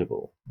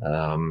invaluable.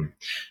 And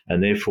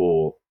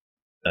therefore,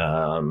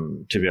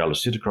 to be able to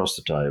sit across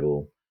the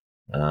table,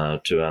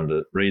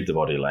 to read the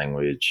body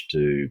language,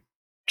 to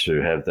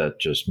have that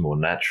just more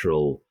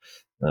natural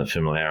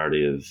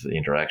familiarity of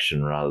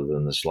interaction rather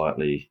than the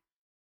slightly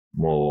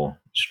more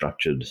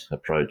structured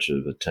approach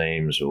of a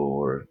Teams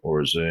or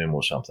a Zoom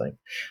or something,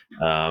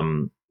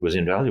 was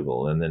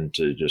invaluable. And then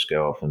to just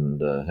go off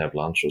and have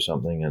lunch or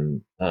something.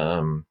 And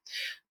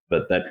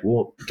but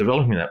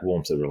developing that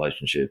warmth of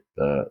relationship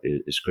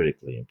is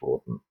critically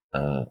important,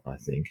 I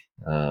think.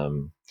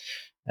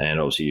 And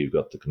obviously you've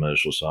got the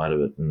commercial side of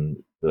it,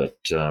 but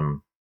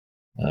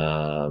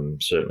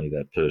certainly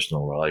that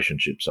personal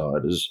relationship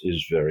side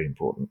is very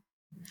important.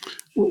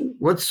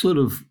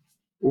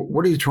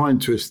 What are you trying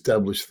to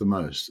establish the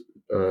most?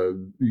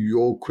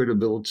 Your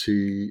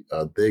credibility,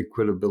 their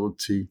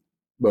credibility,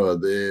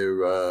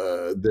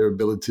 their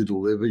ability to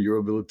deliver, your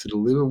ability to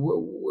deliver.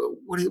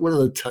 What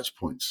are the touch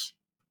points?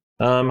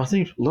 I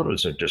think a lot of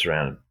it's just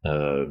around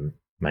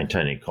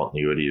maintaining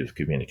continuity of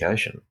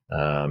communication.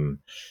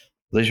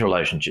 These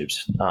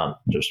relationships aren't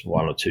just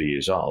 1 or 2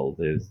 years old.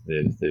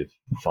 They're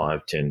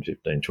 5, 10,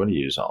 15, 20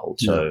 years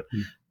old. So,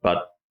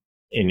 but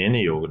in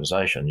any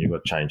organisation, you've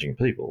got changing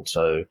people.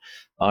 So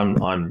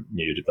I'm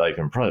new to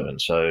Baker and Provan.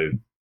 So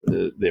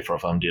therefore,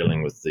 if I'm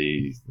dealing with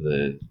the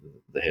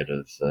head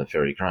of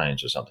ferry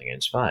cranes or something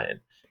in Spain,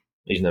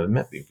 he's never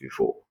met me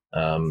before.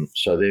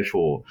 So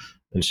therefore,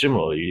 and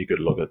similarly, you could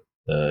look at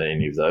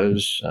any of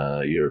those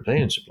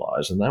European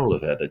suppliers, and they will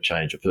have had a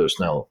change of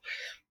personnel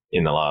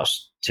in the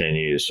last 10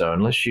 years. So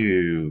unless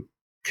you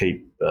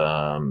keep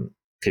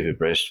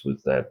abreast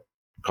with that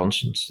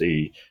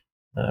constancy,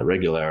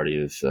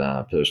 regularity of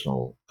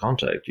personal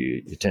contact,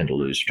 you tend to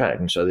lose track.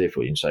 And so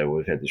therefore you can say, well,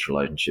 we've had this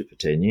relationship for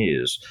 10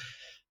 years.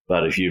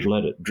 But if you've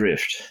let it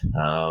drift,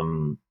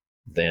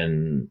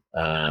 then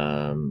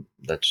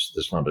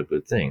that's not a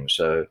good thing.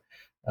 So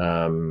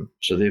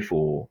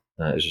therefore,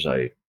 as I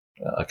say,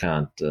 I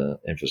can't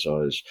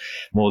emphasise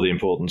more the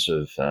importance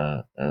of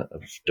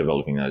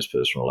developing those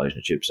personal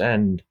relationships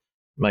and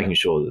making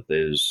sure that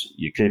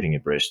you're keeping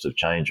abreast of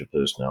change of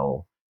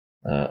personnel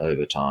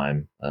over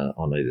time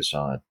on either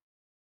side.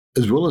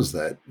 As well as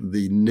that,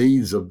 the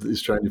needs of the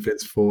Australian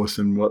Defence Force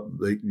and what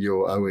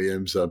your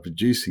OEMs are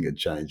producing are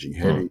changing.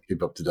 How do you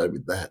keep up to date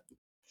with that?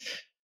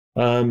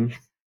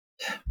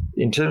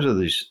 In terms of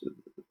the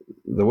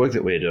work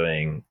that we're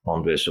doing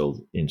on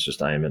vessel in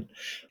sustainment,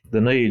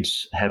 the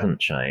needs haven't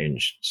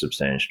changed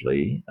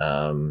substantially.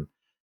 The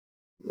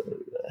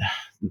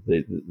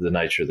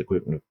nature of the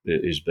equipment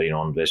has been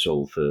on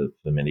vessel for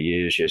many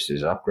years. Yes,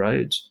 there's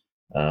upgrades.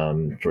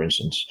 For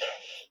instance,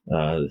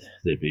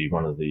 there'd be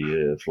one of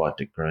the flight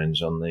deck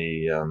cranes on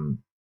the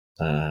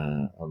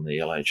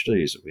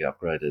LHDs that we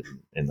upgraded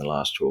in the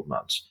last 12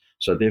 months.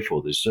 So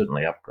therefore, there's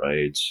certainly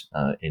upgrades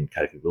in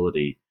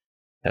capability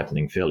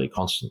happening fairly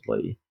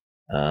constantly.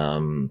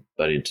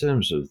 But in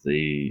terms of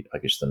the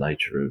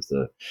nature of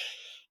the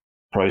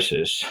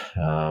process,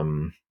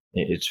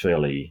 it's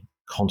fairly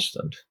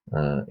constant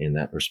in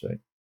that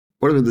respect.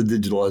 What about the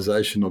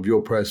digitalisation of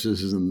your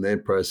processes and their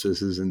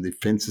processes and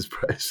Defence's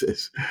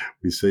process?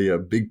 We see a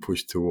big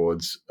push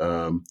towards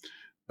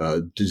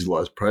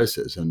digitalised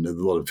process, and there's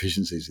a lot of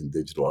efficiencies in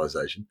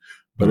digitalisation,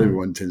 but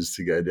everyone tends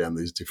to go down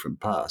these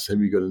different paths.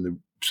 Have you got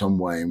some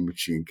way in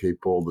which you can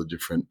keep all the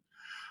different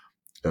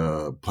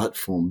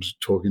platforms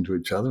talking to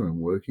each other and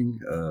working?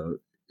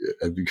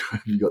 Have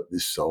you got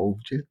this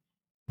solved yet?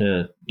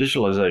 Yeah,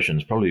 digitalisation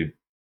has probably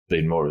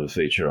been more of a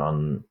feature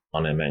on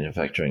our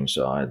manufacturing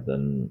side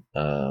than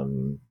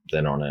on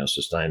our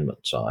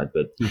sustainment side,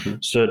 but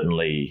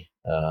certainly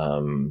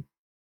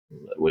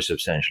we're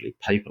substantially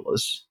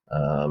paperless,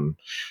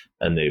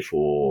 and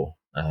therefore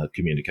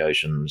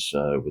communications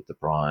with the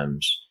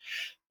primes,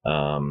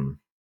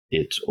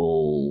 it's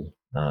all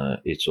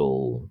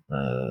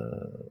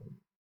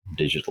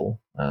digital.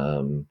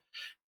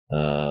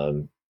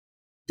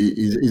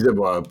 Is that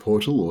via a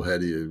portal, or how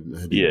do you?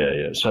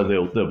 Yeah. So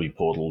there'll be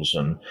portals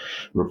and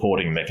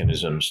reporting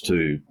mechanisms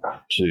to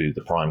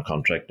the prime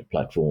contractor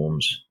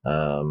platforms.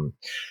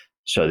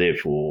 So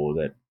therefore,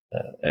 that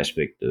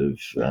aspect of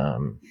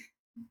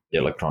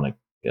electronic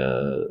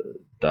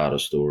data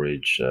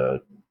storage,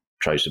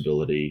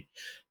 traceability,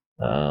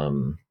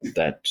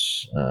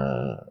 that's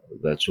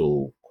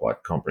all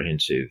quite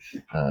comprehensive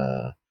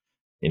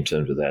in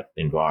terms of that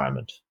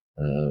environment.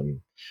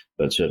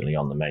 But certainly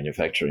on the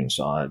manufacturing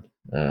side,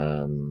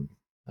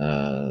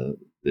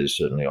 there's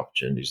certainly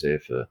opportunities there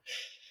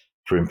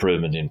for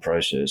improvement in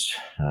process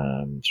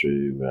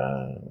through,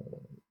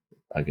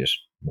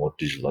 more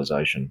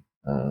digitalisation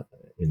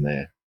in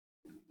there.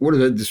 What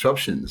about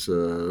disruptions?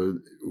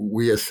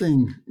 We are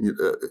seeing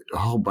a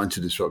whole bunch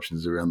of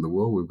disruptions around the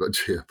world. We've got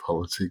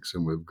geopolitics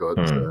and we've got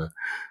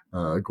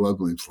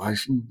global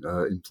inflation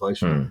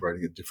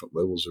operating at different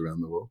levels around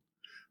the world.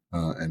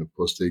 And, of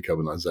course,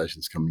 decarbonisation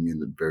is coming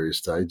in at various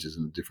stages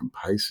and at different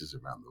paces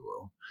around the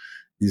world.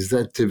 Is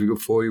that typical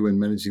for you when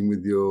managing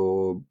with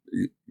your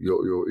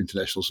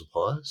international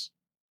suppliers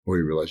or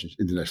your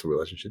international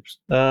relationships?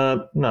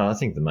 No, I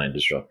think the main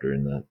disruptor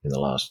in the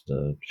last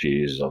few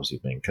years has obviously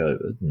been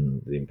COVID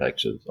and the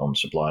impacts on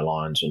supply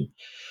lines and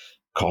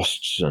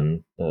costs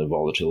and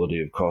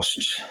volatility of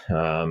costs.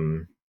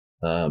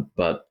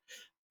 But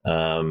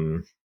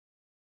other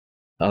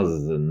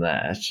than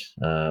that,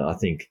 I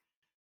think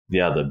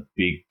the other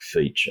big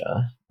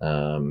feature,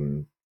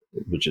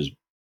 which is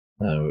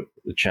a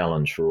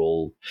challenge for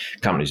all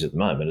companies at the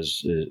moment,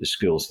 is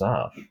skilled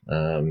staff.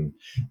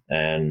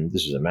 And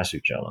this is a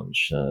massive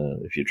challenge.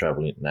 If you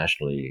travel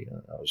internationally,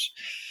 I was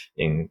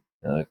in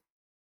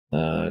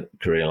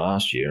Korea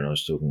last year and I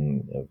was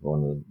talking to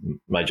one of the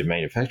major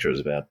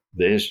manufacturers about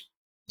their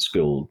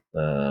skilled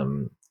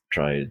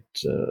trade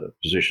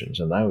positions,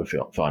 and they were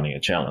finding a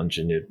challenge.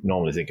 And you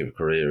normally think of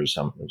Korea as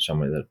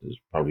somewhere that is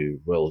probably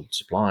well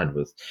supplied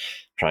with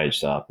trade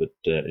staff, but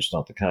it's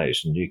not the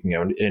case. And you can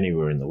go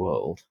anywhere in the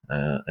world,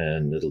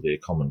 and it'll be a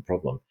common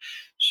problem.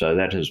 So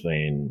that has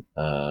been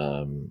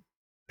a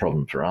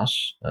problem for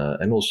us,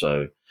 and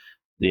also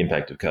the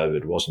impact of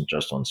COVID wasn't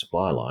just on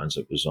supply lines;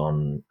 it was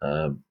on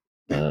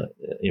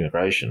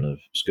immigration of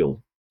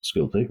skilled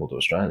people to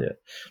Australia.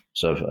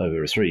 So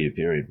over a 3-year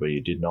period where you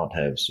did not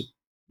have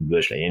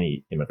virtually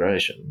any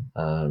immigration,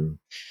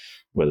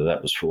 whether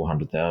that was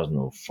 400,000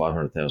 or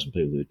 500,000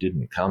 people who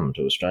didn't come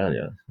to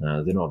Australia.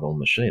 They're not all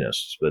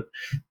machinists, but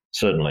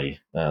certainly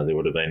there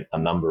would have been a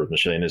number of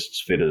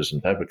machinists, fitters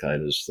and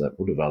fabricators that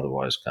would have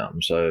otherwise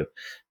come. So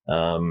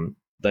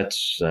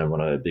that's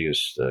one of our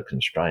biggest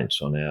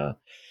constraints on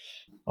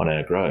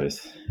our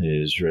growth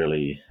is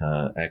really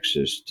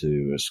access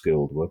to a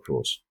skilled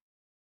workforce.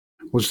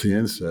 What's the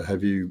answer?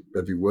 Have you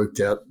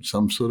worked out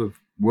some sort of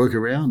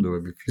workaround,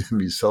 or have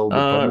you solved the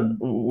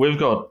problem? We've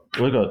got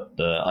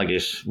I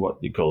guess what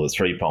you call a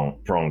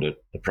three-pronged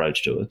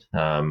approach to it.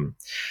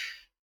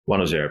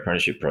 One is our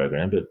apprenticeship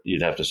program, but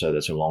you'd have to say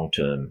that's a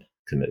long-term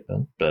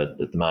commitment.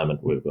 But at the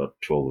moment, we've got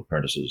 12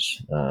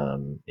 apprentices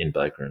in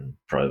Baker and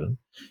Provan,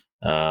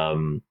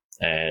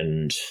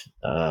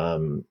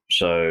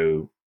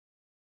 so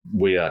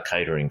we are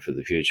catering for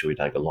the future. We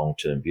take a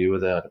long-term view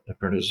with our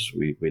apprentices.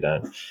 We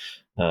don't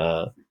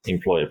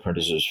employ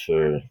apprentices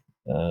for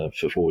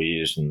 4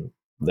 years and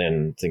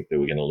then think that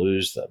we're going to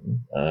lose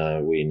them.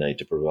 We need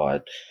to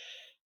provide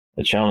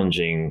a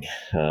challenging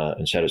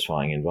and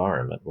satisfying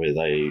environment where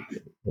they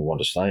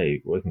want to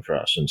stay working for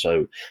us. And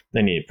so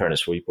any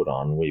apprentice I put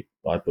on with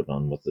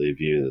the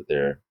view that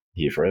they're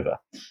here forever.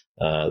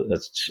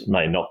 That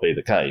may not be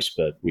the case,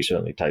 but we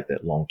certainly take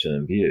that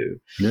long-term view.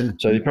 Yeah.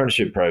 So the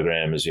apprenticeship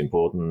program is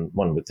important.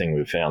 One thing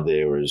we've found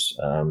there is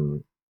a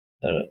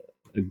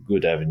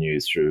good avenue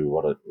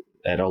through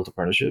adult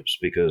apprenticeships,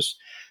 because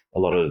a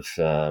lot of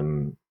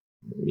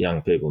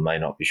young people may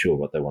not be sure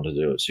what they want to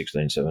do at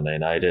 16,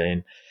 17,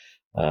 18.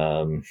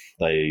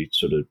 They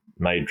sort of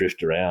may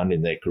drift around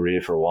in their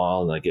career for a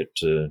while, and they get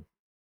to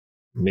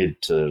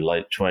mid to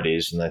late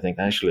 20s and they think,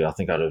 actually, I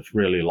think I'd have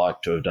really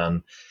liked to have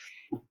done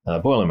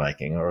boiler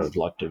making, or I'd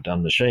like to have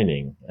done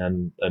machining.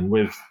 And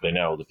we've been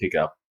able to pick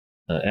up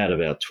out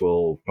of our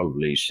 12,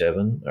 probably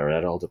 7 are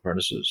adult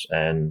apprentices.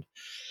 And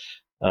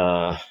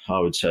I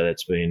would say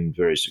that's been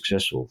very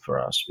successful for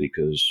us,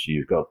 because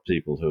you've got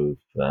people who've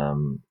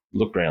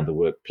looked around the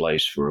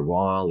workplace for a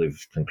while,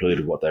 they've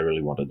concluded what they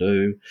really want to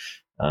do,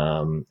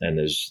 and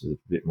there's a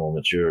bit more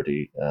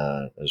maturity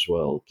as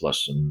well,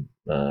 plus some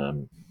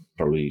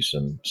probably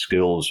some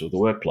skills of the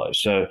workplace.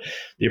 So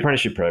the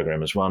apprenticeship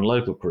program is one.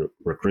 Local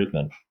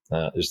recruitment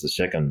is the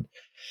second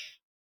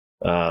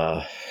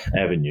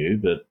avenue,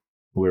 but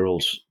we're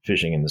all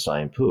fishing in the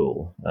same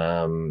pool.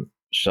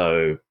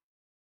 So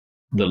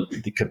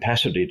the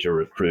capacity to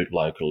recruit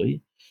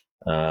locally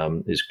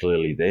is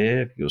clearly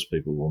there, because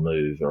people will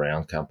move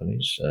around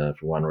companies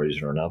for one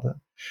reason or another.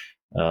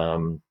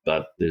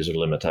 But there's a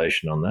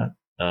limitation on that.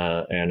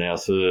 And our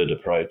third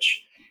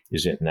approach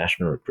is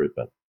international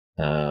recruitment.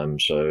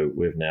 So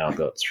we've now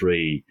got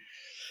 3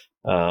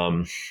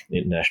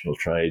 international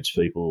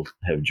tradespeople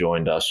have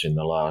joined us in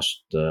the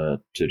last 2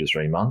 to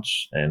 3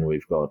 months, and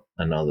we've got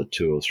another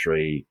 2 or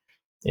 3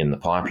 in the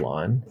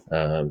pipeline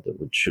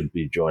that should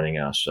be joining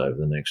us over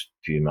the next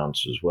few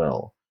months as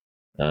well.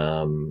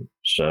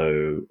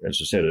 So, as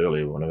I said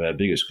earlier, one of our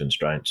biggest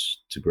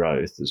constraints to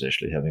growth is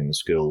actually having the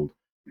skilled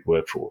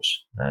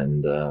workforce,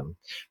 and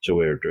so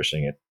we're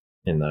addressing it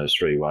in those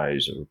 3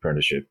 ways of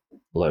apprenticeship,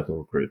 local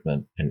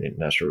recruitment, and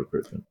international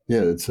recruitment.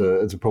 Yeah, it's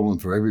a problem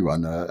for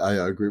everyone.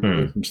 AI Group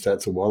read some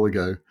stats a while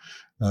ago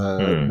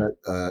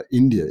that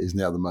India is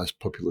now the most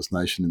populous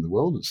nation in the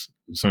world, as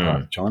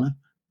part of China,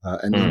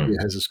 and India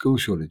has a school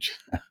shortage.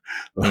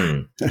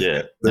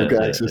 Yeah, they've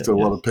got access to a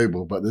lot of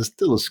people, but there's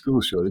still a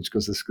school shortage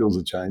because the skills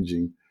are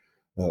changing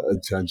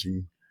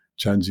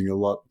changing a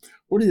lot.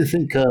 What do you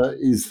think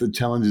is the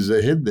challenges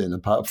ahead then,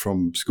 apart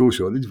from school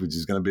shortage, which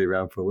is going to be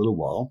around for a little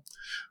while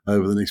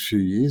over the next few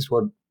years?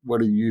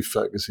 What are you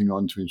focusing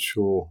on to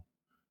ensure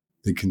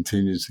the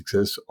continued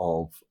success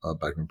of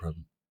Baker &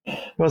 Provan?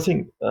 Well, I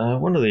think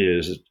one of the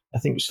areas, I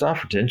think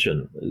staff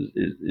retention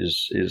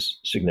is a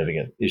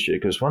significant issue,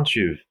 because once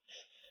you've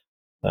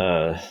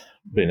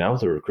been able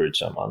to recruit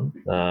someone,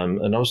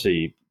 and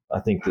obviously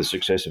I think the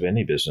success of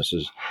any business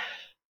is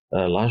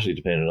largely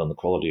dependent on the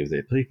quality of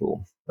their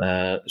people.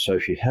 So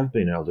if you have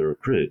been able to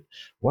recruit,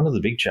 one of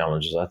the big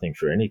challenges I think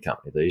for any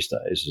company these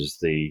days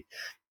is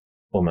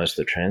almost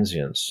the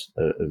transience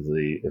of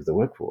the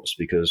workforce,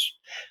 because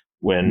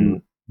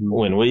when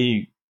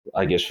we,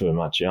 I guess, were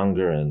much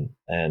younger, and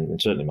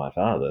certainly my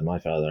father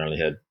only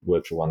had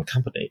worked for one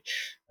company,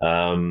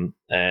 and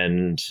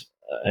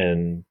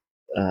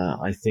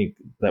I think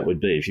that would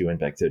be, if you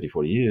went back 30,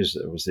 40 years,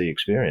 that was the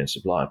experience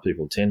of life.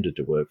 People tended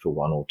to work for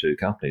one or two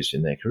companies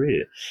in their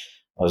career.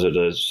 I was at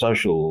a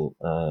social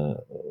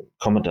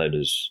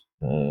commentators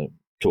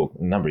talk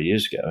a number of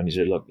years ago, and he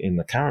said, look, in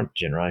the current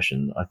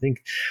generation, I think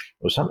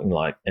it was something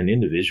like an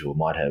individual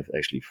might have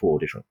actually 4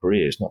 different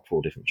careers, not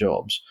 4 different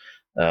jobs,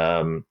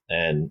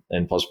 and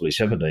possibly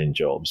 17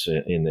 jobs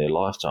in their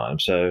lifetime.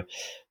 So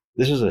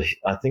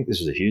I think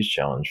this is a huge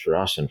challenge for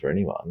us and for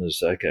anyone.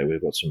 Is, okay,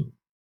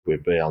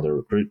 we've been able to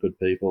recruit good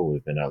people,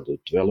 we've been able to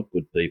develop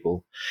good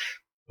people,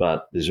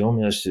 but there's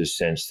almost this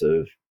sense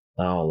of,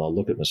 oh, I'll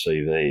look at my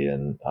CV,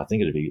 and I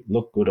think it'd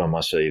look good on my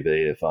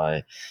CV if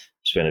I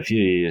spend a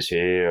few years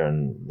here,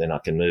 and then I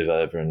can move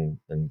over and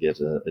get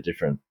a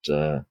different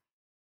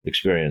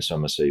experience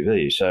on my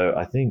CV. So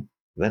I think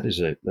that's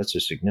a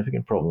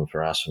significant problem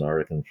for us, and I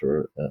reckon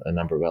for a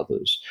number of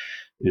others,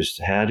 is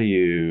how do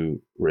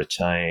you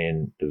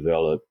retain,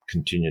 develop,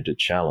 continue to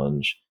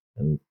challenge,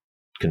 and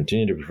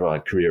continue to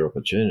provide career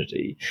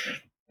opportunity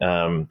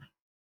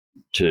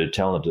to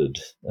talented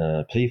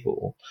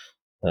people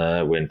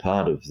when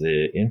part of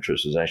their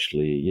interest is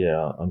actually,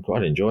 I'm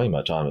quite enjoying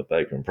my time at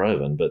Baker &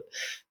 Provan, but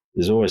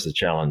there's always the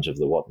challenge of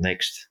the what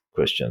next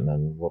question,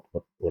 and what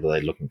are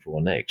they looking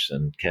for next,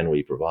 and can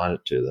we provide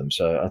it to them?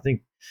 So I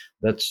think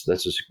that's a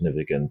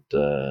significant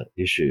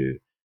issue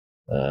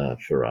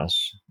for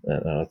us,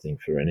 and I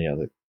think for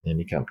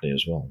any company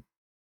as well.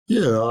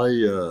 Yeah,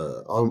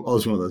 I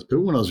was one of those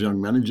people. When I was a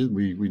young manager,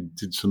 we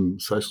did some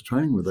social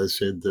training where they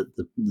said that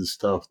the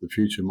staff of the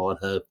future might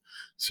have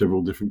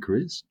several different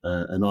careers,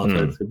 and I've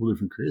had several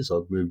different careers.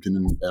 I've moved in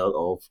and out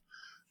of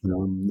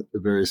the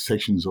various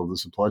sections of the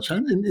supply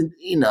chain,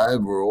 and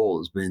overall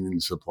has been in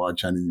supply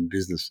chain and in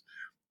business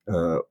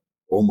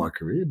all my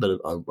career. But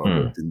I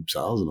worked in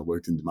sales, and I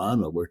worked in demand,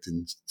 and I worked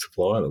in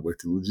supply, and I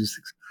worked in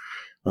logistics,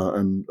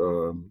 and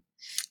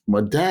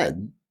my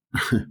dad.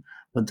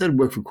 My dad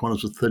worked for Qantas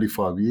for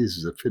 35 years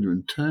as a fitter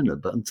and turner,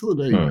 but until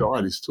the day he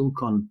died, he still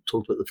kind of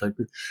talked about the fact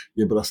that,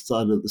 but I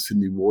started at the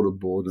Sydney Water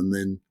Board, and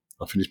then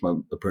I finished my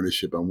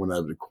apprenticeship and went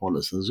over to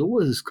Qantas. And there's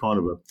always this kind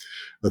of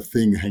a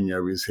thing hanging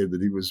over his head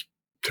that he was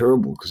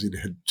terrible because he'd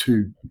had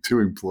two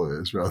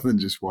employers rather than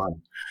just one.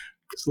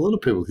 Because a lot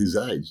of people his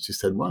age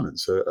just had one.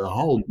 It's a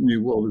whole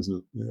new world,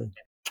 isn't it?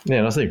 Yeah,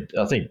 and I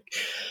think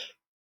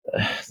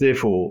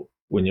therefore,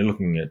 when you're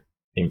looking at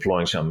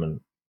employing someone,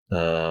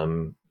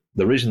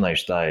 the reason they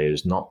stay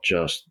is not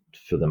just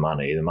for the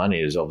money. The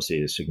money is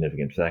obviously a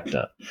significant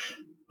factor,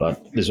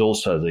 but there's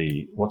also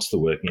what's the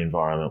working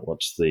environment?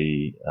 What's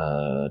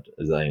are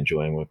they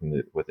enjoying working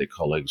with their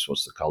colleagues?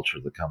 What's the culture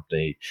of the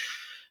company?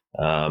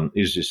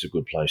 Is this a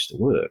good place to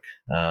work?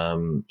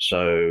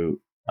 So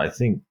I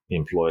think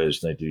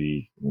employers need to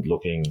be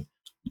looking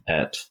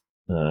at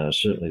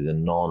certainly the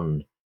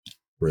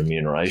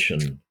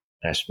non-remuneration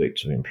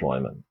aspects of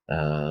employment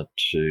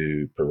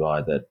to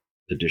provide that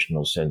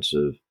additional sense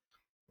of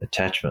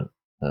attachment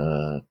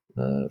to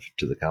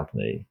the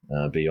company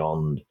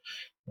beyond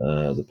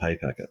the pay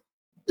packet.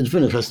 It's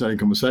been a fascinating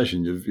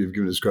conversation. You've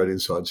given us great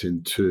insights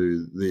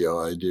into the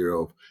idea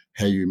of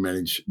how you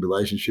manage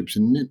relationships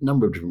in a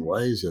number of different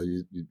ways.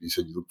 You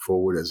said you look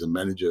forward as a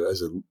manager,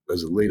 as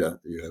a leader.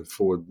 You have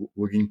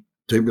forward-looking,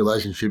 deep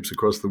relationships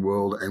across the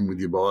world and with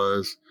your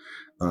buyers.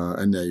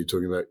 And now you're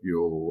talking about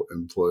your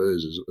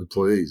employees as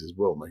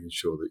well, making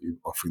sure that you're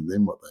offering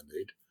them what they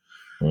need.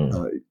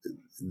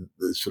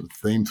 The sort of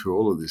theme through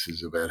all of this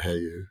is about how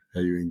you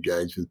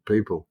engage with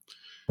people.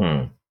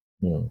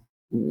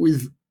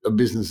 With a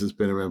business that's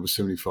been around for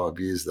 75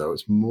 years, though,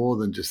 it's more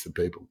than just the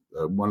people.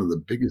 One of the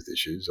biggest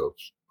issues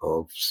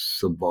of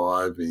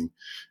surviving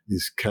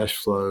is cash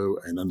flow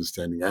and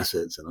understanding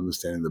assets and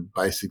understanding the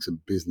basics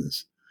of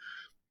business.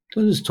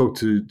 Can you just talk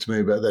to me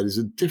about that? It's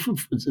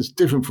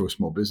different for a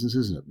small business,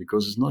 isn't it?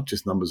 Because it's not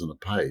just numbers on a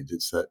page.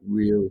 It's that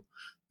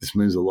this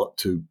means a lot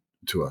to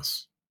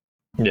us.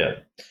 Yeah.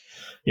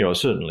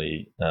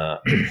 Certainly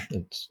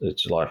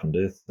it's life and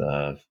death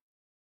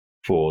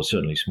for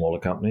certainly smaller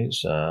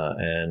companies,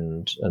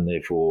 and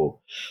therefore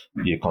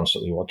you're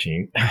constantly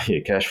watching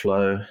your cash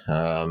flow.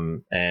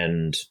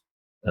 And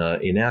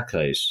in our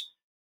case,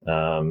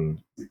 the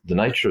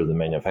nature of the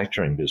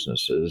manufacturing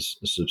business is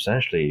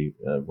substantially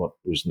what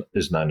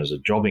is known as a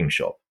jobbing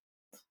shop.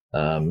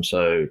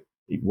 So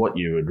what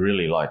you would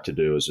really like to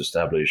do is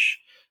establish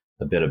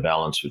a better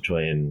balance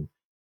between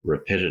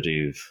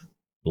repetitive,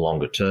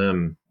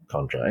 longer-term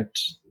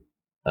contracts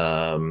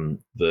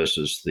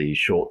versus the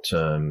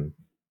short-term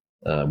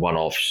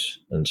one-offs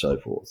and so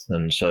forth.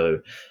 And so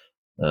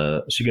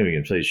a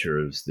significant feature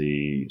of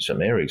the St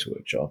Mary's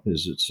workshop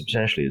is it's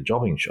substantially a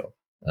jobbing shop.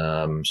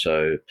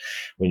 So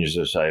when you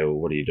sort of say, well,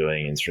 what are you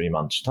doing in 3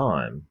 months'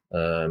 time?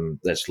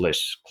 That's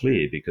less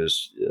clear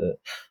because,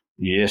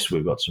 yes,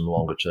 we've got some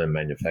longer-term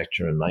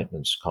manufacture and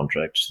maintenance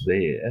contracts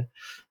there,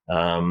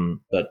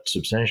 but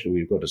substantially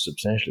we've got a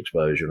substantial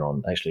exposure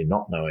on actually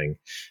not knowing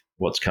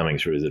what's coming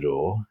through the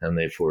door, and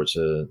therefore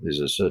there's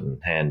a certain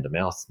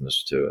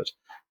hand-to-mouthness to it,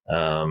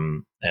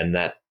 and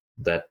that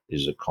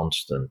is a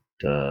constant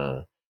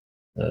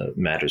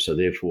matter. So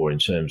therefore, in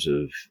terms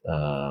of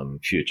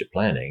future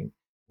planning,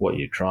 what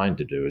you're trying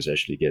to do is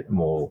actually get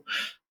more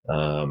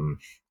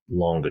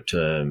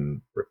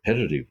longer-term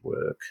repetitive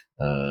work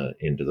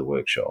into the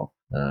workshop.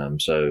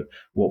 So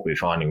what we're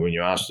finding, when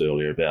you asked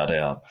earlier about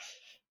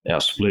our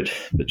split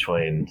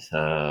between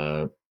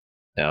our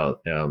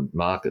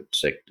market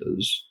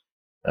sectors,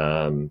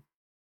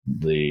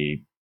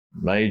 the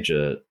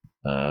major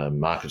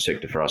market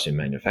sector for us in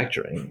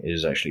manufacturing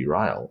is actually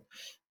rail.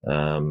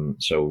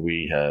 So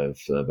we have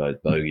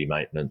both bogie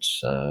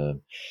maintenance,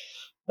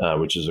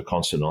 which is a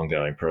constant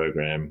ongoing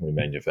program. We're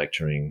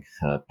manufacturing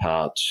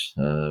parts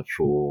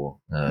for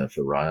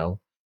rail.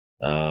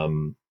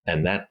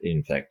 And that,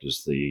 in fact,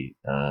 is the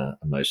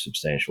most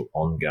substantial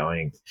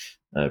ongoing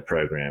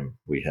program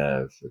we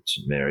have at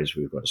St Mary's.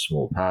 We've got a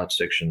small parts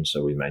section,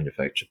 so we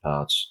manufacture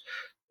parts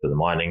for the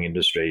mining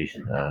industry,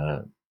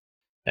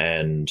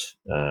 and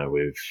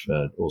we've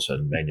also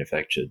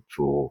manufactured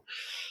for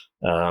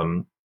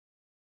a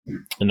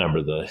number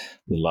of the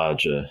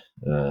larger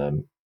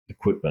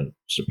equipment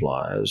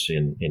suppliers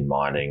in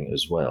mining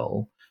as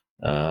well.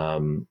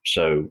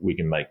 So we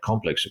can make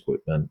complex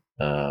equipment,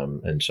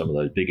 and some of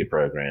those bigger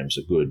programs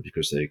are good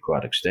because they're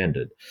quite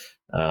extended,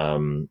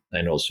 and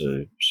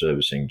also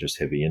servicing just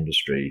heavy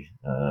industry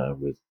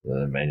with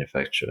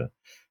manufacture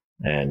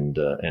and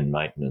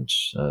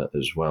maintenance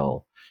as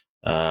well.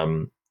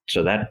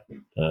 So that,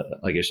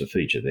 I guess, a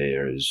feature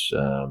there is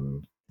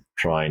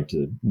trying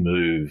to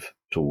move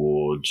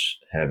towards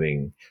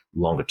having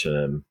longer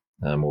term,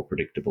 more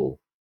predictable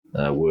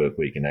work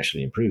where you can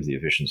actually improve the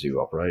efficiency of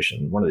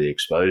operation. One of the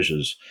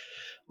exposures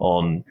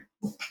on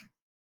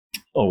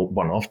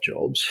one-off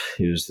jobs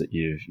is that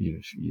you've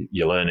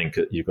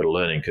got a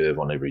learning curve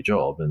on every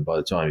job, and by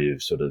the time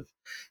you've sort of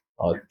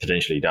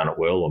potentially done it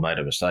well or made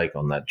a mistake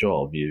on that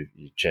job, your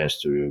chance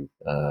to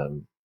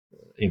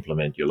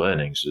implement your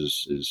learnings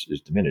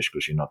is diminished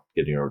because you're not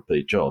getting a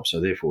repeat job. So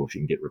therefore, if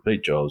you can get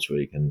repeat jobs where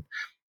you can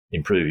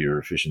improve your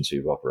efficiency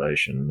of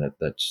operation,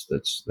 that's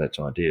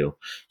ideal.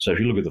 So if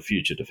you look at the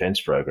future defence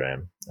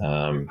program,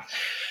 although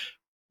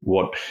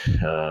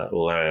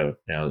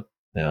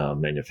our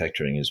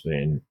manufacturing has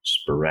been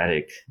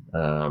sporadic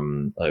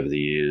over the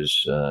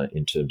years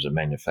in terms of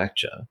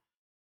manufacture,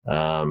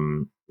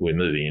 we're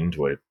moving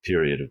into a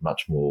period of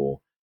much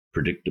more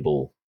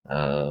predictable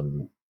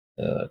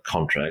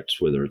contracts,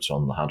 whether it's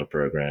on the Hunter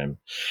program,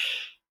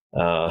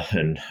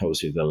 and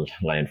obviously the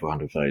Land for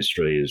Hunter Phase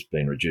 3 has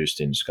been reduced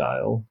in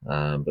scale,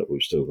 but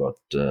we've still got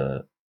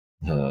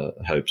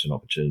hopes and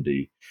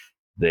opportunity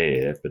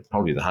there. But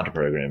probably the Hunter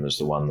program is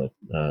the one that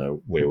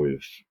where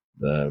we've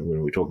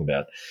when we're talking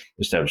about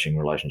establishing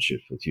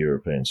relationships with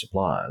European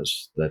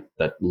suppliers, that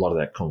a lot of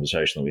that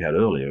conversation that we had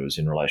earlier was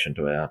in relation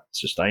to our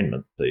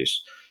sustainment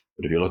piece.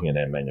 But if you're looking at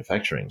our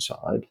manufacturing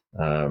side,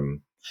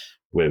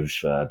 we've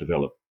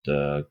developed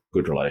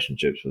good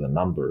relationships with a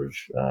number of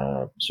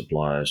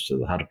suppliers to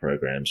the Hunter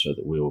program so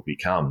that we will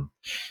become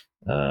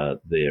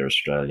their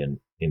Australian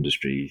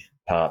industry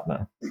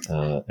partner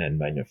and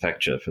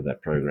manufacturer for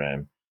that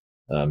program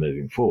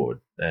moving forward.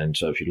 And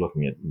so if you're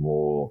looking at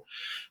more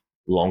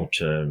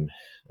long-term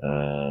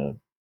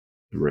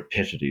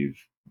repetitive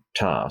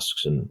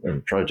tasks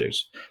and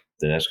projects,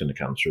 then that's going to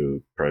come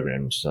through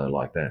programs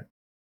like that.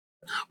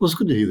 Well, it's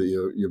good to hear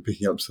that you're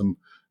picking up some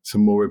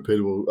more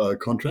repeatable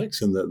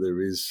contracts and that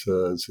there is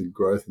some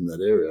growth in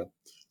that area.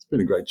 It's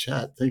been a great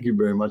chat. Thank you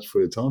very much for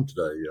your time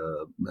today,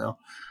 Mal.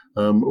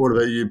 What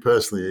about you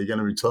personally? Are you going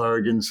to retire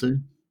again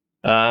soon?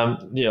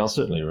 Yeah, I'll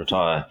certainly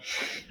retire.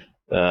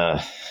 We're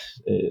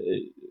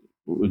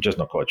just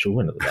not quite sure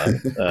when at the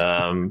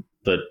moment.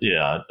 But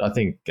yeah, I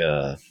think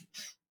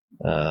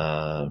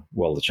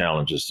while the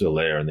challenge is still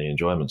there and the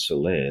enjoyment's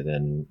still there,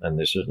 and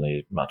there's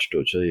certainly much to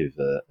achieve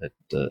at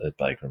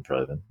Baker and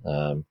Provan.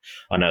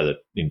 I know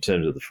that in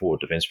terms of the forward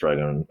defence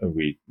program,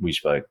 we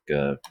spoke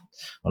on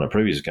a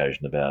previous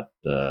occasion about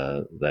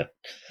that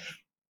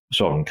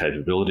sovereign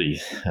capability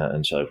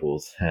and so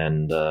forth.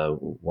 And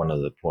one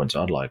of the points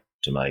I'd like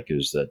to make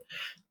is that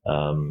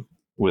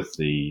with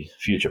the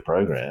future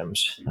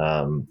programs,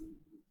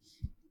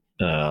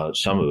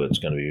 some of it's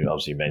going to be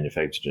obviously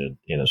manufactured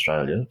in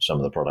Australia. Some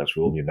of the products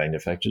will be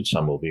manufactured.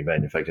 Some will be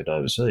manufactured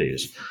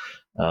overseas.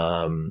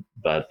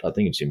 But I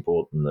think it's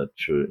important that,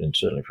 and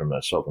certainly from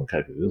a sovereign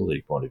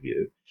capability point of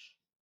view,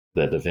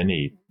 that if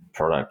any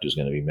product is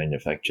going to be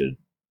manufactured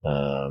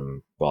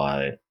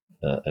by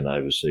an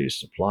overseas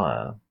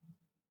supplier,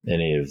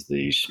 any of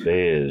the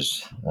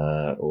spares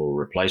or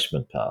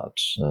replacement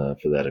parts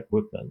for that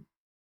equipment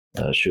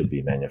should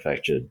be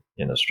manufactured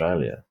in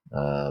Australia.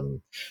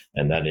 And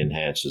that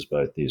enhances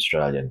both the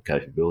Australian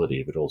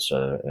capability, but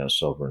also our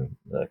sovereign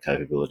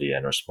capability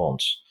and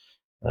response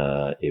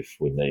if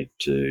we need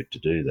to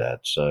do that.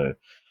 So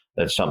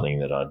that's something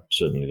that I'd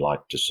certainly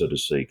like to sort of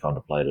see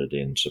contemplated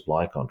in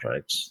supply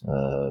contracts.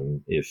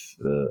 If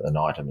an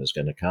item is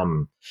going to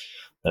come,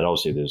 and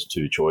obviously there's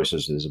two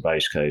choices. There's a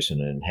base case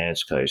and an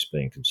enhanced case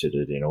being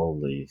considered in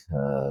all the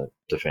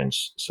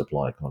defence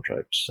supply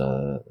contracts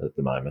at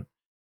the moment.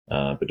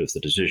 But if the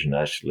decision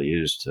actually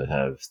is to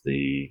have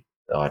the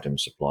item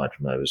supplied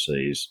from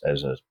overseas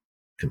as a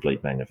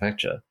complete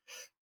manufacture,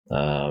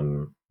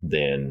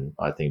 then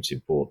I think it's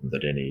important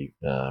that any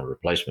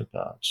replacement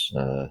parts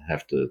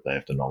have to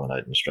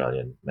nominate an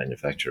Australian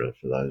manufacturer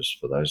for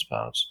those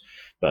parts.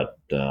 But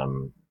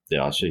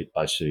I see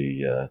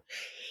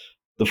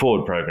the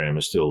forward program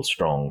is still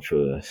strong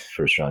for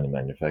Australian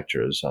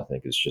manufacturers. I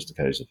think it's just a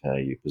case of how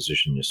you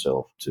position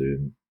yourself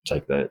to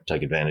take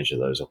advantage of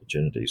those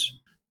opportunities.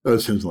 Well,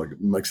 it seems like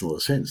it makes a lot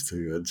of sense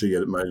to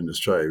get it made in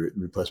Australia,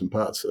 replacement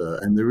parts.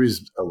 And there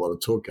is a lot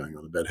of talk going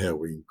on about how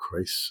we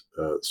increase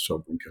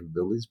sovereign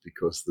capabilities,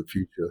 because the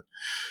future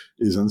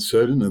is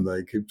uncertain, and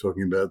they keep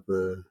talking about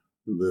the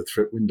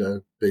threat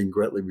window being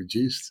greatly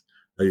reduced.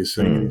 Are you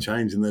seeing any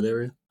change in that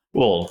area?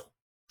 Well,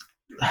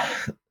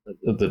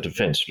 the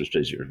Defence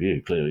Strategic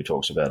Review clearly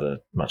talks about a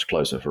much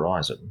closer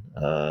horizon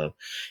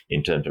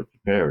in terms of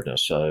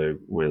preparedness. So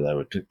where they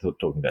were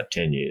talking about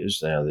 10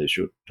 years, now they're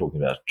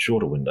talking about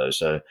shorter windows.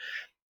 So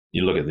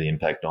you look at the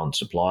impact on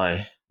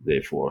supply.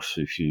 Therefore,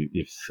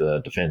 if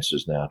Defence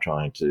is now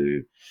trying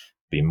to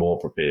be more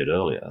prepared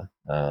earlier,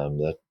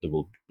 that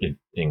will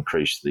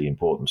increase the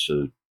importance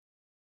of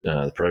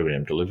the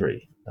program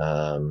delivery,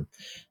 and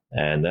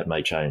that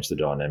may change the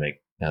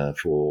dynamic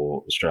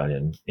for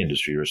Australian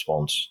industry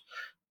response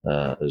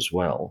as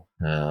well.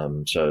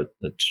 So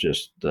it's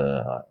just,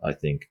 I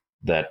think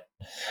that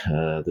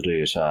the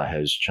DSR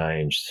has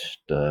changed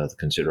the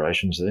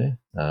considerations there.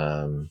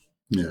 But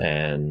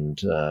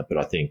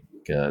I think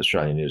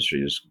Australian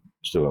industry has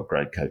still got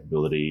great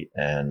capability,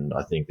 and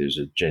I think there's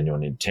a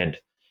genuine intent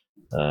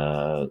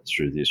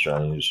through the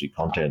Australian industry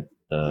content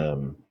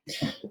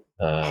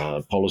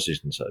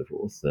policies and so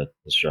forth that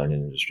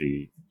Australian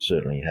industry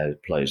certainly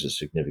plays a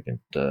significant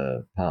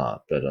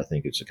part. But I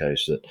think it's a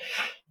case that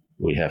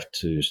we have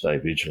to stay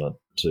vigilant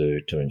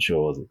to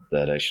ensure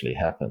that actually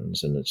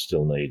happens, and it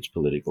still needs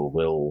political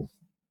will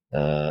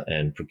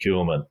and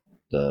procurement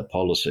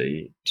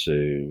policy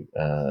to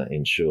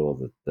ensure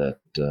that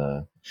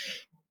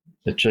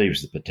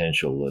achieves the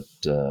potential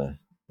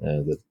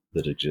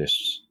that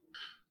exists.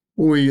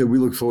 We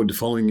look forward to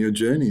following your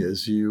journey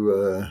as you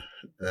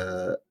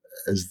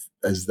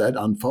as that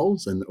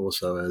unfolds, and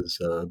also as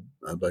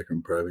Baker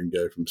and Provan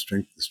go from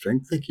strength to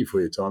strength. Thank you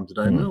for your time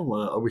today, Mel.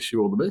 I wish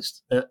you all the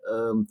best. I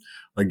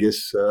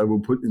guess we'll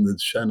put in the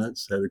show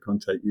notes how to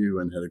contact you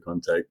and how to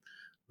contact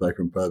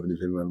Baker and Provan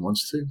if anyone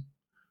wants to.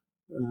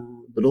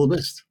 But all the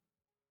best.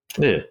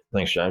 Yeah,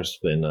 thanks, James. It's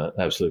been an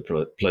absolute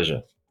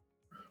pleasure.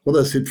 Well,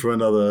 that's it for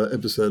another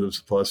episode of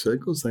Supply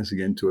Circles. Thanks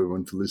again to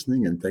everyone for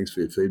listening, and thanks for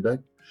your feedback.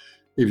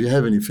 If you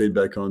have any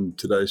feedback on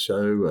today's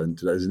show and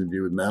today's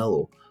interview with Mal,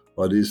 or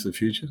ideas for the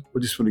future,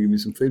 or just want to give me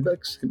some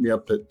feedbacks, hit me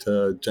up at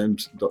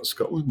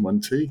james.scotland,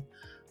 1T,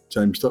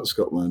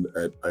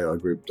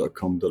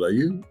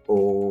 james.scotland@aigroup.com.au,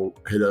 or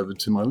head over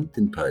to my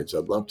LinkedIn page.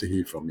 I'd love to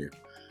hear from you.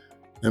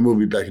 And we'll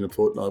be back in a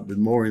fortnight with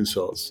more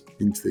insights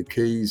into the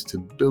keys to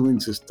building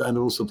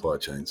sustainable supply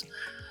chains.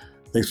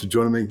 Thanks for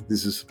joining me.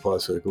 This is Supply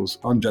Circles.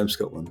 I'm James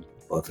Scotland.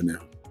 Bye for now.